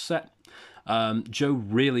breakfast set. Jo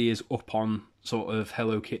really is up on sort of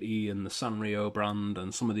Hello Kitty and the Sanrio brand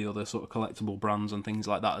and some of the other sort of collectible brands and things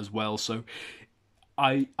like that as well. So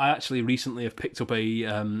I actually recently have picked up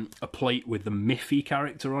a plate with the Miffy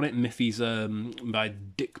character on it. Miffy's by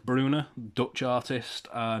Dick Brunner, Dutch artist,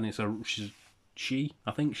 and it's Miffy,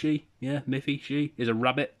 she is a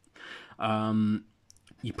rabbit.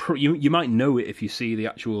 You might know it if you see the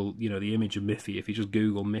actual, the image of Miffy. If you just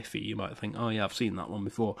Google Miffy, you might think, oh yeah, I've seen that one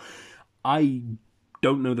before. I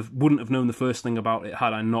wouldn't have known the first thing about it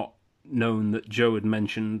had I not known that Jo had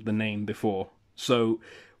mentioned the name before. So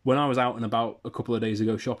when I was out and about a couple of days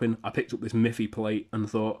ago shopping, I picked up this Miffy plate and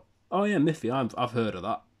thought, oh yeah, Miffy, I've heard of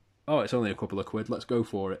that. Oh, it's only a couple of quid, let's go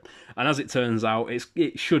for it. And as it turns out,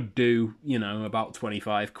 it should do, about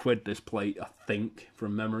 25 quid, this plate, I think,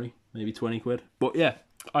 from memory. Maybe 20 quid. But yeah,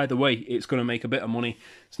 either way, it's going to make a bit of money.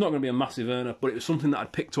 It's not going to be a massive earner, but it was something that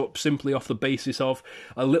I'd picked up simply off the basis of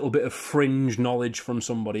a little bit of fringe knowledge from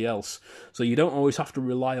somebody else. So you don't always have to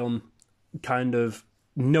rely on kind of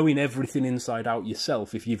knowing everything inside out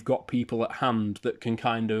yourself if you've got people at hand that can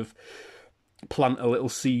kind of plant a little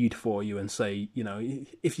seed for you and say,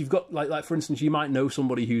 if you've got, like for instance, you might know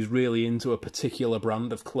somebody who's really into a particular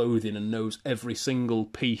brand of clothing and knows every single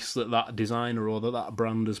piece that designer or that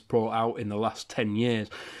brand has brought out in the last 10 years.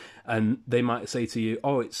 And they might say to you,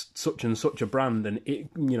 oh, it's such and such a brand, and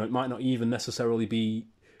it might not even necessarily be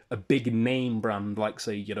a big name brand like,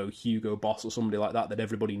 say, Hugo Boss or somebody like that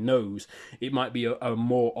everybody knows. It might be a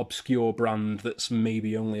more obscure brand that's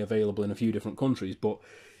maybe only available in a few different countries, but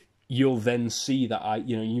you'll then see that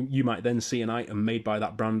you might then see an item made by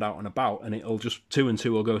that brand out and about, and it'll just two and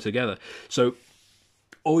two will go together. So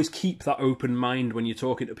always keep that open mind when you're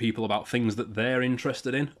talking to people about things that they're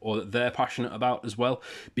interested in or that they're passionate about as well,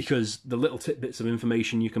 because the little tidbits of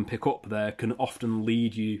information you can pick up there can often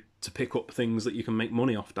lead you to pick up things that you can make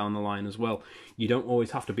money off down the line as well. You don't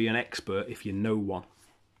always have to be an expert if you know one.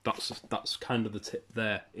 That's kind of the tip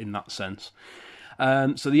there in that sense.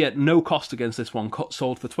 So yeah, no cost against this one.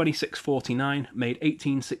 Sold for $26.49, made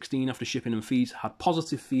 $18.16 after shipping and fees. Had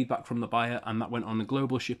positive feedback from the buyer, and that went on a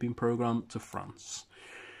global shipping program to France.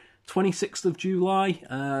 26th of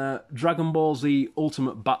July, Dragon Ball Z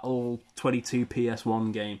Ultimate Battle 22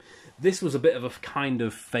 PS1 game. This was a bit of a kind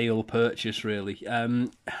of fail purchase, really.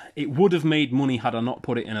 It would have made money had I not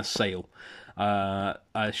put it in a sale.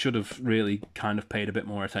 I should have really kind of paid a bit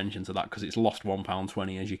more attention to that because it's lost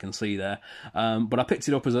 £1.20, as you can see there. But I picked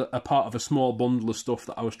it up as a part of a small bundle of stuff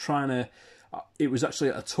that I was trying to... It was actually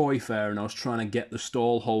at a toy fair, and I was trying to get the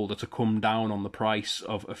stall holder to come down on the price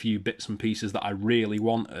of a few bits and pieces that I really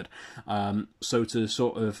wanted. So to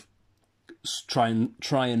sort of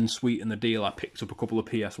try and sweeten the deal, I picked up a couple of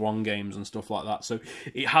PS1 games and stuff like that. So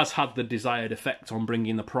it has had the desired effect on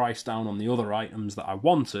bringing the price down on the other items that I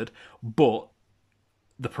wanted, but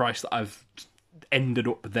the price that I've ended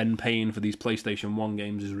up then paying for these PlayStation 1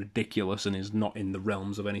 games is ridiculous and is not in the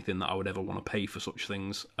realms of anything that I would ever want to pay for such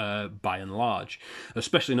things, by and large,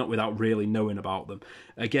 especially not without really knowing about them.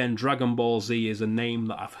 Again, Dragon Ball Z is a name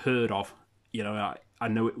that I've heard of. You know, I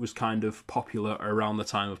know it was kind of popular around the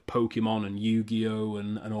time of Pokemon and Yu-Gi-Oh!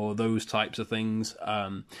 and all those types of things.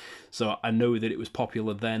 So I know that it was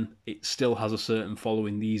popular then. It still has a certain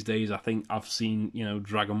following these days. I think I've seen, you know,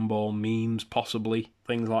 Dragon Ball memes, possibly,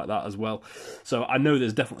 things like that as well. So I know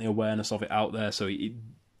there's definitely awareness of it out there. So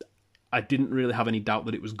I didn't really have any doubt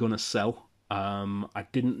that it was going to sell. I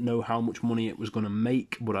didn't know how much money it was going to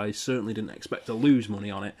make, but I certainly didn't expect to lose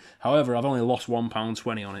money on it. However, I've only lost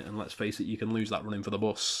 £1.20 on it, and let's face it, you can lose that running for the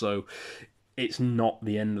bus, so it's not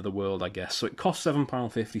the end of the world, I guess. So it cost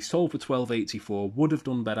 £7.50, sold for £12.84, would have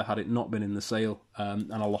done better had it not been in the sale,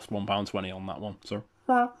 and I lost £1.20 on that one, so...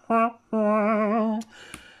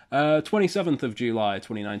 27th of July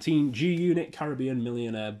 2019, G-Unit Caribbean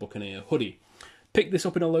Millionaire Buccaneer hoodie. Picked this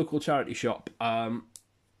up in a local charity shop.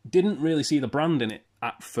 Didn't really see the brand in it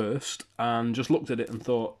at first, and just looked at it and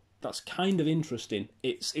thought, that's kind of interesting.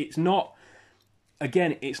 It's not,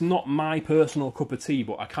 again, it's not my personal cup of tea,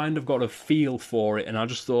 but I kind of got a feel for it, and I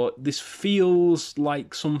just thought, this feels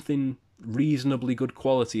like something reasonably good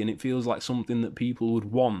quality, and it feels like something that people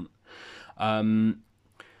would want. And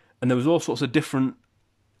there was all sorts of different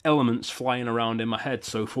elements flying around in my head.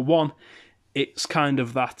 So for one, it's kind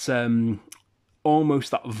of that... almost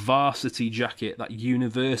that varsity jacket, that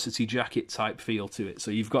university jacket type feel to it. So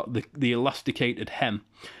you've got the elasticated hem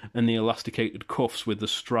and the elasticated cuffs with the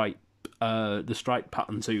stripe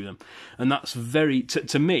pattern to them, and that's very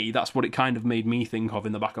to me. That's what it kind of made me think of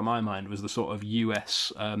in the back of my mind, was the sort of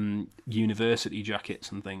US university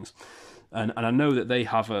jackets and things. And I know that they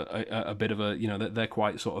have a bit of a, you know, that they're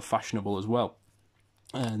quite sort of fashionable as well,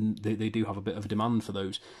 and they do have a bit of demand for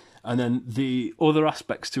those. And then the other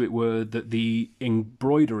aspects to it were that the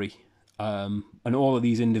embroidery and all of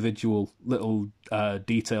these individual little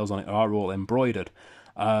details on it are all embroidered.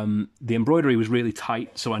 The embroidery was really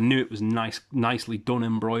tight, so I knew it was nicely done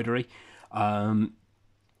embroidery. And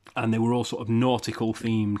they were all sort of nautical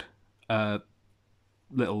themed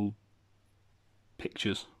little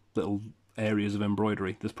pictures, little areas of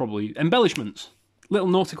embroidery. There's probably embellishments. Little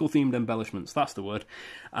nautical-themed embellishments, that's the word.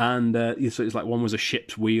 And so it's like one was a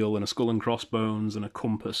ship's wheel and a skull and crossbones and a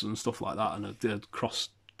compass and stuff like that, and a cross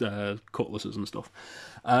cutlasses and stuff.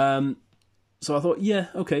 So I thought, yeah,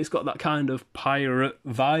 okay, it's got that kind of pirate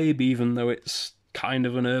vibe, even though it's kind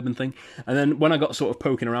of an urban thing. And then when I got sort of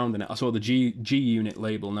poking around in it, I saw the G-Unit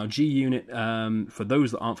label. Now, G-Unit, for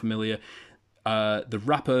those that aren't familiar, the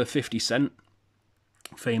rapper 50 Cent,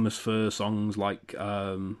 famous for songs like...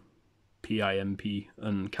 PIMP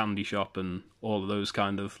and Candy Shop and all of those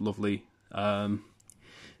kind of lovely themed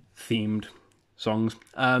songs.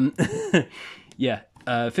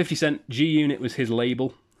 50 Cent, G-Unit was his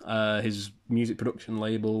label, his music production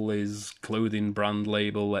label, his clothing brand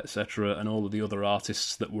label, etc., and all of the other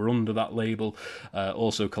artists that were under that label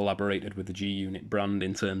also collaborated with the G-Unit brand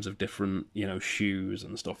in terms of different, you know, shoes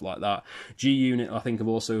and stuff like that. G-Unit, I think, have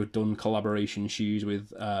also done collaboration shoes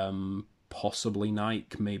with possibly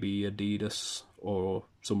Nike, maybe Adidas, or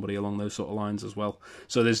somebody along those sort of lines as well.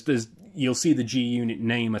 So there's you'll see the G-Unit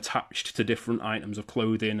name attached to different items of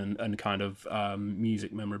clothing and kind of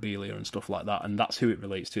music memorabilia and stuff like that, and that's who it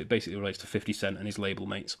relates to. It basically relates to 50 Cent and his label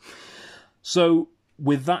mates. So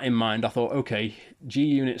with that in mind, I thought, okay,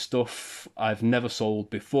 G-Unit stuff I've never sold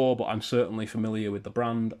before, but I'm certainly familiar with the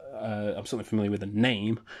brand. I'm certainly familiar with the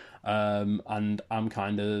name. And I'm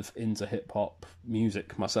kind of into hip-hop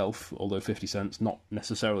music myself, although 50 Cent's not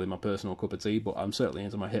necessarily my personal cup of tea, but I'm certainly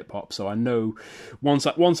into my hip-hop, so I know, once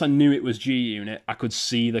I knew it was G-Unit, I could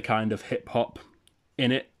see the kind of hip-hop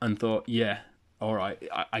in it, and thought, yeah, alright,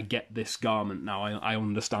 I get this garment now, I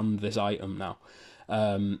understand this item now.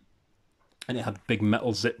 And it had big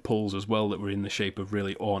metal zip pulls as well that were in the shape of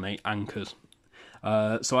really ornate anchors.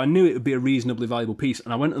 So I knew it would be a reasonably valuable piece,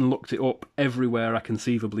 and I went and looked it up everywhere I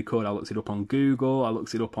conceivably could. I looked it up on Google, I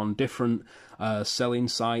looked it up on different selling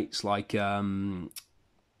sites like,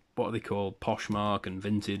 what are they called, Poshmark and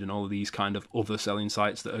Vinted and all of these kind of other selling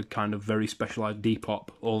sites that are kind of very specialised, Depop,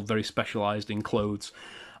 all very specialised in clothes.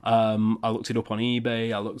 I looked it up on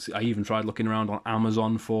eBay, I even tried looking around on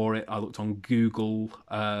Amazon for it, I looked on Google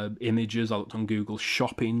Images, I looked on Google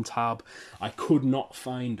Shopping tab. I could not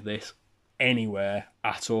find this anywhere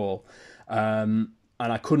at all, and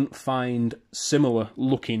I couldn't find similar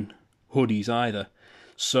looking hoodies either.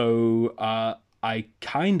 So I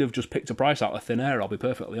kind of just picked a price out of thin air, I'll be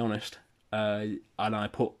perfectly honest, and I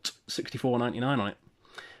put $64.99 on it.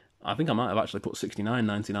 I think I might have actually put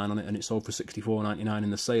 $69.99 on it, and it sold for $64.99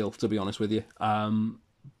 in the sale, to be honest with you.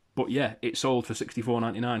 But yeah, it sold for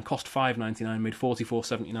 $64.99, cost $5.99, made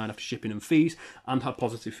 $44.79 after shipping and fees, and had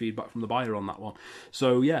positive feedback from the buyer on that one.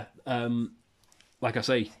 So yeah, like I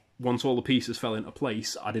say, once all the pieces fell into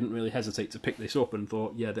place, I didn't really hesitate to pick this up and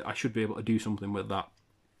thought, yeah, that I should be able to do something with that.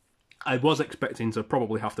 I was expecting to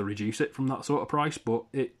probably have to reduce it from that sort of price, but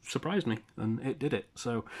it surprised me, and it did it.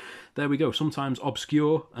 So there we go. Sometimes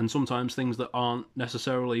obscure, and sometimes things that aren't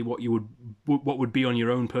necessarily what would be on your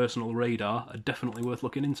own personal radar are definitely worth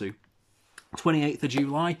looking into. 28th of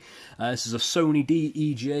July, this is a Sony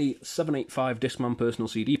DEJ785 Discman personal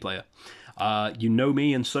CD player. You know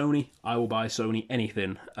me and Sony, I will buy Sony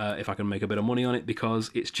anything if I can make a bit of money on it, because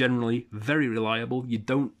it's generally very reliable. You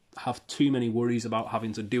don't have too many worries about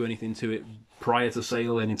having to do anything to it prior to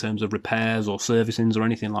sale in terms of repairs or servicings or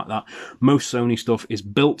anything like that. Most Sony stuff is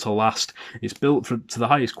built to last. It's built to the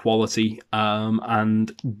highest quality,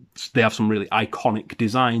 and they have some really iconic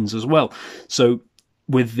designs as well. So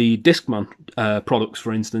with the Discman products,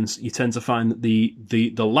 for instance, you tend to find that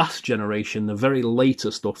the last generation, the very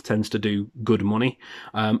later stuff, tends to do good money,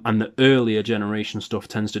 and the earlier generation stuff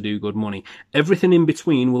tends to do good money. Everything in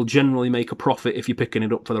between will generally make a profit if you're picking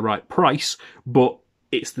it up for the right price, but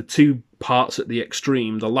it's the two parts at the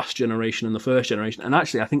extreme, the last generation and the first generation. And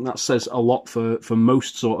actually, I think that says a lot for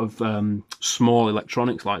most sort of small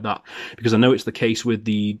electronics like that, because I know it's the case with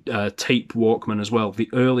the tape Walkman as well. The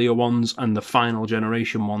earlier ones and the final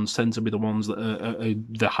generation ones tend to be the ones that are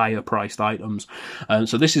the higher priced items.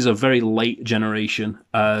 So this is a very late generation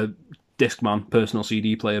Discman personal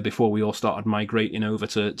CD player before we all started migrating over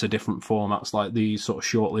to different formats like these sort of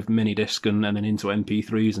short-lived mini disc and then into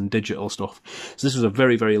MP3s and digital stuff. So this was a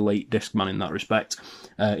very, very late Discman in that respect.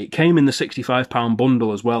 It came in the £65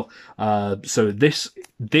 bundle as well. So this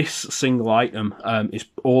single item is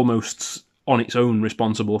almost on its own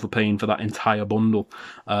responsible for paying for that entire bundle.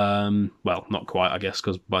 Well, not quite, I guess,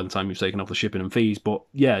 because by the time you've taken off the shipping and fees, but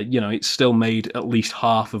yeah, you know, it's still made at least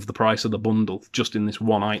half of the price of the bundle just in this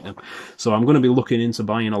one item. So I'm going to be looking into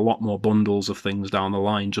buying a lot more bundles of things down the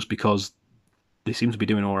line, just because they seem to be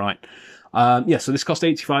doing all right. Yeah, so this cost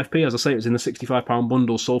 85p. As I say, it was in the £65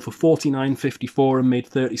 bundle, sold for £49.54 and made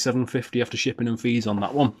 £37.50 after shipping and fees on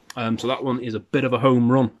that one. So that one is a bit of a home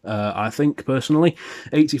run, I think, personally.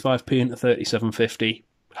 85p into £37.50.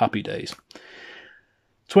 Happy days.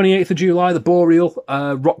 28th of July, the Boreal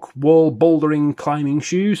rock wall bouldering climbing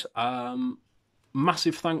shoes.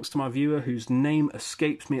 Massive thanks to my viewer, whose name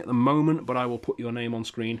escapes me at the moment, but I will put your name on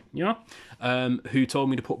screen, yeah? Who told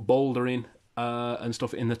me to put bouldering and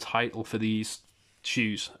stuff in the title for these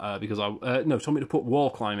shoes, because told me to put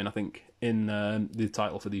wall climbing, I think, in the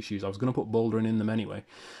title for these shoes. I was going to put bouldering in them anyway.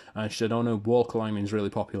 She said, oh no, wall climbing is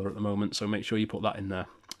really popular at the moment, so make sure you put that in there.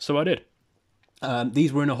 So I did.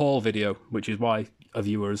 These were in a haul video, which is why a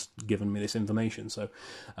viewer has given me this information. So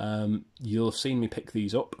you'll have seen me pick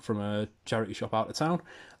these up from a charity shop out of town.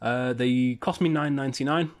 They cost me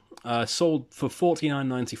 $9.99. Sold for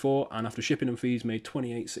 $49.94, and after shipping and fees made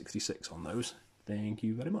 $28.66 on those. Thank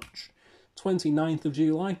you very much. 29th of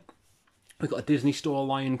July, we got a Disney Store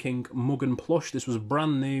Lion King mug and plush. This was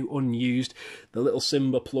brand new, unused. The little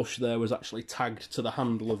Simba plush there was actually tagged to the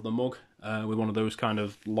handle of the mug with one of those kind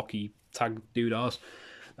of locky tag doodahs,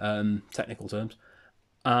 technical terms.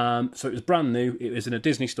 So it was brand new. It was in a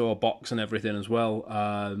Disney Store box and everything as well.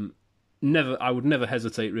 I would never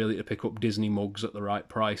hesitate really to pick up Disney mugs at the right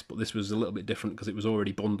price, but this was a little bit different because it was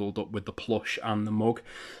already bundled up with the plush and the mug.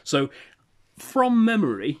 So from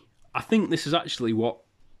memory, I think this is actually what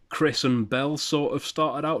Chris and Belle sort of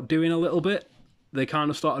started out doing a little bit. They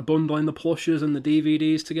kind of started bundling the plushes and the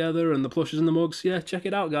DVDs together and the plushes and the mugs. Yeah, check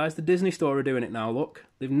it out, guys. The Disney Store are doing it now, look.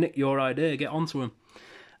 They've nicked your idea. Get onto them.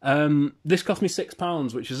 This cost me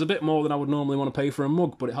 £6, which is a bit more than I would normally want to pay for a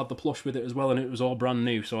mug, but it had the plush with it as well, and it was all brand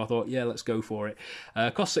new, so I thought, yeah, let's go for it.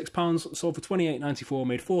 Cost £6, sold for £28.94,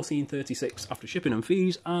 made $14.36 after shipping and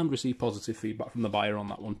fees, and received positive feedback from the buyer on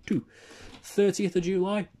that one too. 30th of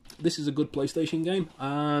July, this is a good PlayStation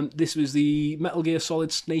game. This was the Metal Gear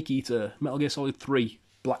Solid Snake Eater, Metal Gear Solid 3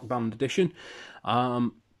 Black Band Edition.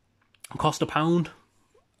 Cost £1,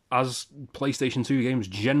 as PlayStation 2 games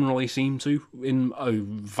generally seem to, in a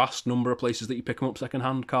vast number of places that you pick them up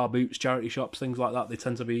second-hand, car boots, charity shops, things like that. They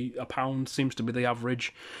tend to be £1, seems to be the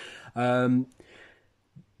average.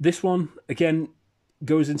 This one, again,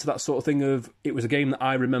 goes into that sort of thing of, it was a game that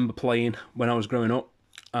I remember playing when I was growing up.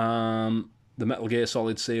 the Metal Gear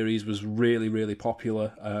Solid series was really, really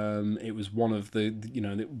popular. It was one of the,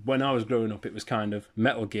 when I was growing up, it was kind of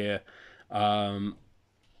Metal Gear, not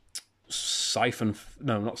Siphon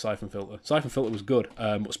Filter. Siphon Filter was good,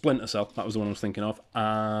 but Splinter Cell, that was the one I was thinking of,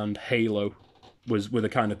 and Halo were the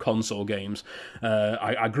kind of console games.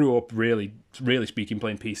 I grew up really speaking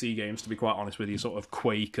playing PC games, to be quite honest with you, sort of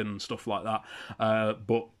Quake and stuff like that.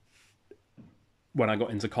 But when I got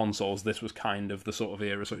into consoles, this was kind of the sort of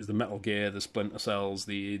era. So it was the Metal Gear, the Splinter Cells,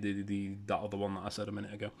 that other one that I said a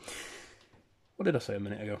minute ago. What did I say a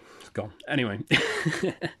minute ago? It's gone. Anyway,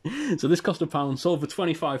 so this cost £1, sold for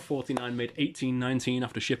 $25.49, made $18.19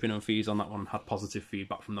 after shipping and fees on that one, and had positive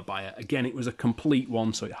feedback from the buyer. Again, it was a complete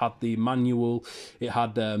one, so it had the manual, it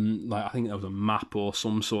had, I think there was a map or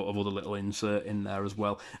some sort of other little insert in there as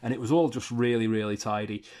well, and it was all just really, really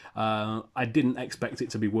tidy. I didn't expect it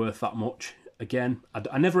to be worth that much. Again,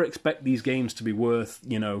 I never expect these games to be worth,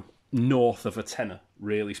 north of a tenner,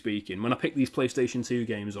 really speaking. When I pick these PlayStation 2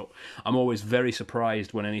 games up, I'm always very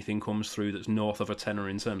surprised when anything comes through that's north of a tenner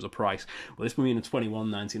in terms of price. Well, this being a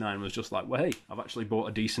 $21.99 was just like, well, hey, I've actually bought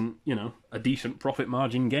a decent profit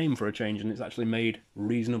margin game for a change, and it's actually made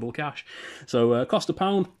reasonable cash. So, cost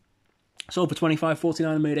 £1. Sold for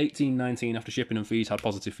 $25.49 and made $18.19 after shipping and fees. Had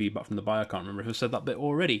positive feedback from the buyer. I can't remember if I said that bit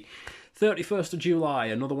already. 31st of July,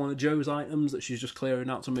 another one of Joe's items that she's just clearing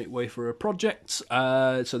out to make way for her project.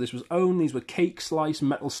 So this was owned. These were cake slice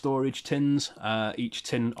metal storage tins. Each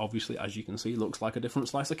tin, obviously, as you can see, looks like a different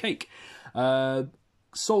slice of cake.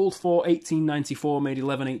 Sold for $18.94, made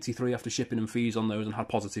 $11.83 after shipping and fees on those, and had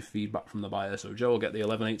positive feedback from the buyer. So Joe will get the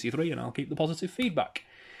 $11.83 and I'll keep the positive feedback.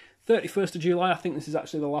 31st of July, I think this is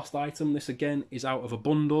actually the last item. This, again, is out of a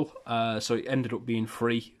bundle, so it ended up being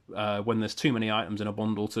free when there's too many items in a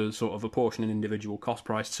bundle to sort of apportion an individual cost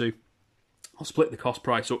price to. I'll split the cost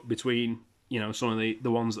price up between, some of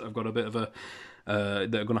the ones that have got a bit of that are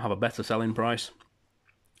going to have a better selling price.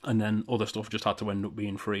 And then other stuff just had to end up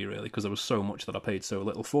being free, really, because there was so much that I paid so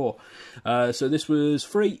little for. So this was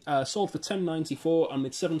free, sold for $10.94 and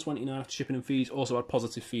made $7.29 after shipping and fees. Also had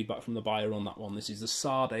positive feedback from the buyer on that one. This is the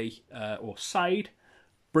Sade, or Side.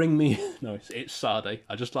 Bring me... No, it's Sade.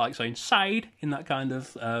 I just like saying Side in that kind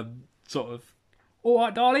of sort of, all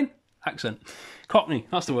right, darling, accent. Cockney,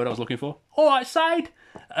 that's the word I was looking for. All right, Side.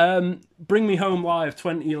 Bring Me Home Live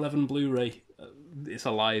 2011 Blu-ray. It's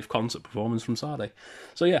a live concert performance from Sade.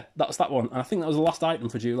 So yeah, that's that one. And I think that was the last item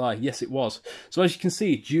for July. Yes, it was. So as you can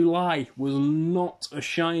see, July was not a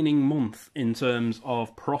shining month in terms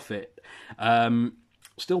of profit.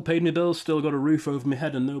 Still paid my bills, still got a roof over my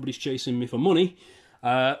head, and nobody's chasing me for money.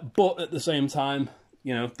 But at the same time,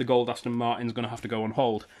 the gold Aston Martin's going to have to go on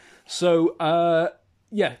hold. So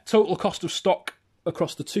yeah, total cost of stock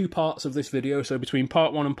across the two parts of this video, so between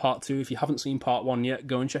part 1 and part 2, if you haven't seen part 1 yet,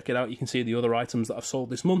 go and check it out. You can see the other items that I've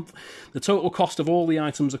sold this month. The total cost of all the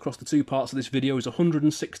items across the two parts of this video is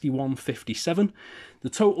 $161.57. The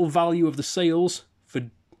total value of the sales for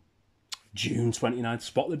June 29th,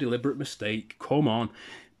 spot the deliberate mistake, come on,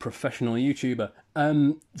 professional YouTuber.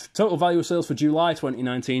 Total value of sales for July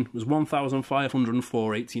 2019 was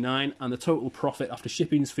 $1,504.89, and the total profit after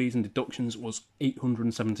shipping, fees and deductions was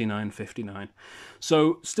 $879.59.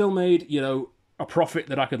 So still made, a profit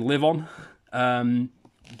that I could live on,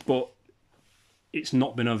 but it's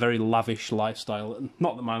not been a very lavish lifestyle.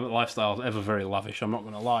 Not that my lifestyle is ever very lavish, I'm not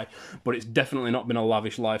going to lie, but it's definitely not been a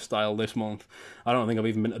lavish lifestyle this month. I don't think I've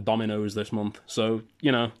even been to Domino's this month. So,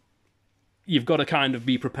 you've got to kind of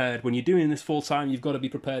be prepared. When you're doing this full time, you've got to be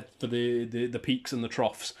prepared for the peaks and the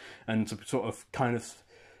troughs, and to sort of kind of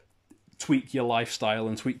tweak your lifestyle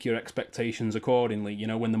and tweak your expectations accordingly.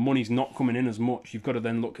 When the money's not coming in as much, you've got to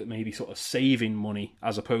then look at maybe sort of saving money,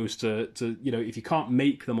 as opposed to if you can't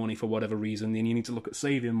make the money for whatever reason, then you need to look at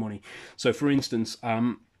saving money. So for instance,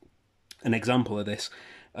 an example of this,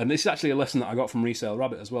 and this is actually a lesson that I got from Resale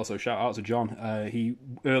Rabbit as well, so shout out to John. He,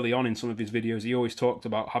 early on in some of his videos, he always talked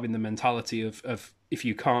about having the mentality of if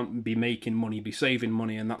you can't be making money, be saving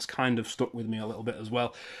money, and that's kind of stuck with me a little bit as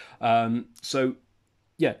well. So,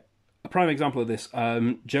 yeah, a prime example of this,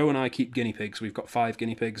 Joe and I keep guinea pigs. We've got 5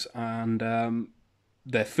 guinea pigs, and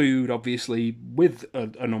their food, obviously, with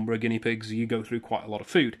a number of guinea pigs, you go through quite a lot of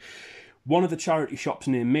food. One of the charity shops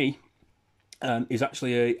near me is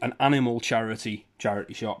actually an animal charity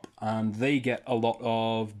shop, and they get a lot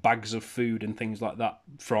of bags of food and things like that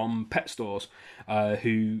from pet stores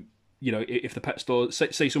who you know, if the pet store,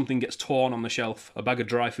 say something gets torn on the shelf, a bag of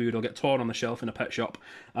dry food will get torn on the shelf in a pet shop,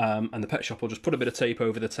 and the pet shop will just put a bit of tape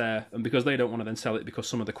over the tear, and because they don't want to then sell it because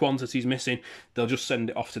some of the quantity's missing, they'll just send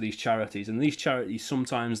it off to these charities, and these charities,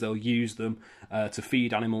 sometimes they'll use them to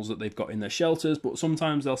feed animals that they've got in their shelters, but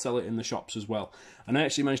sometimes they'll sell it in the shops as well. And I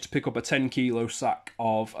actually managed to pick up a 10-kilo sack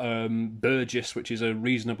of Burgess, which is a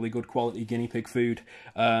reasonably good quality guinea pig food.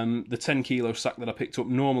 The 10-kilo sack that I picked up,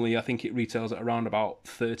 normally I think it retails at around about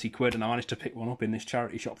 30 quid, and I managed to pick one up in this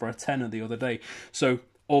charity shop for a tenner the other day. So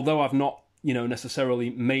although I've not, you know, necessarily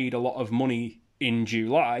made a lot of money in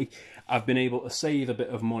July, I've been able to save a bit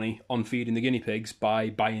of money on feeding the guinea pigs by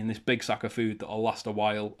buying this big sack of food that'll last a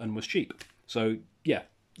while and was cheap. So yeah,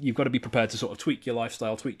 you've got to be prepared to sort of tweak your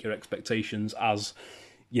lifestyle, tweak your expectations as,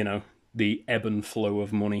 you know, the ebb and flow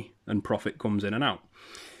of money and profit comes in and out.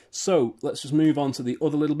 So let's just move on to the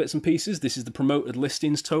other little bits and pieces. This is the promoted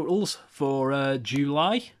listings totals for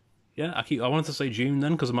July. Yeah, I wanted to say June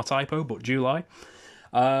then because of my typo, but July.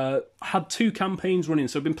 Had 2 campaigns running,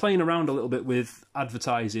 so I've been playing around a little bit with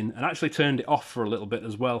advertising and actually turned it off for a little bit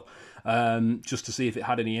as well, just to see if it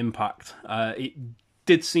had any impact. It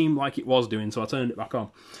did seem like it was doing, so I turned it back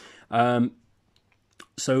on.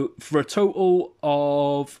 So for a total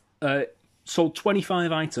of sold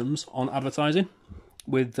 25 items on advertising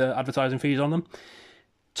with advertising fees on them.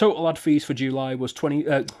 Total ad fees for July was God,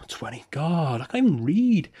 I can't even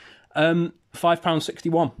read.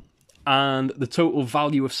 £5.61. And the total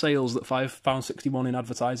value of sales that £5.61 in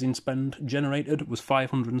advertising spend generated was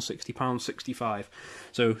 £560.65.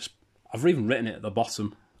 So I've even written it at the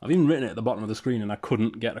bottom. I've even written it at the bottom of the screen and I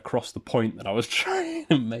couldn't get across the point that I was trying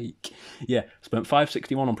to make. Yeah, spent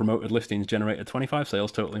 £5.61 on promoted listings, generated 25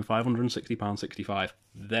 sales, totaling £560.65.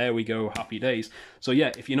 There we go, happy days. So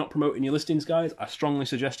yeah, if you're not promoting your listings, guys, I strongly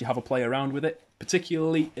suggest you have a play around with it,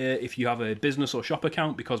 particularly if you have a business or shop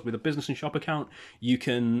account, because with a business and shop account, you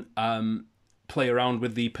can play around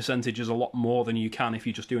with the percentages a lot more than you can if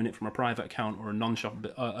you're just doing it from a private account or a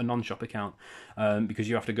non-shop account, because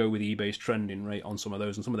you have to go with eBay's trending rate on some of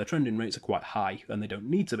those, and some of their trending rates are quite high and they don't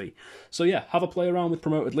need to be. So yeah, have a play around with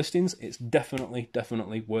promoted listings. It's definitely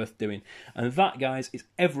worth doing. And that, guys, is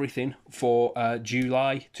everything for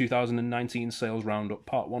July 2019 sales roundup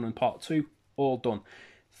part 1 and part 2 all done.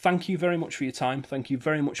 Thank you very much for your time. Thank you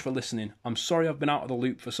very much for listening. I'm sorry I've been out of the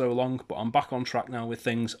loop for so long, but I'm back on track now with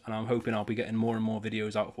things, and I'm hoping I'll be getting more and more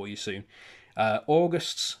videos out for you soon.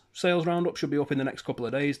 August's sales roundup should be up in the next couple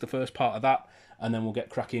of days, the first part of that, and then we'll get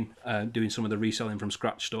cracking doing some of the reselling from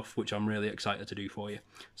scratch stuff, which I'm really excited to do for you.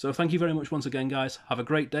 So thank you very much once again, guys. Have a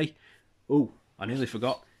great day. Oh, I nearly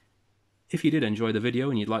forgot. If you did enjoy the video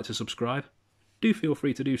and you'd like to subscribe, do feel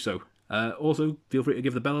free to do so. Also, feel free to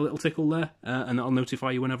give the bell a little tickle there, and that'll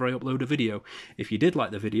notify you whenever I upload a video. If you did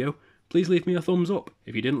like the video, please leave me a thumbs up.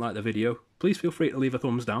 If you didn't like the video, please feel free to leave a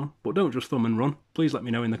thumbs down, but don't just thumb and run. Please let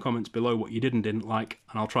me know in the comments below what you did and didn't like,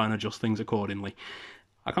 and I'll try and adjust things accordingly.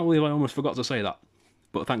 I can't believe I almost forgot to say that.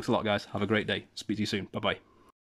 But thanks a lot, guys. Have a great day. Speak to you soon. Bye-bye.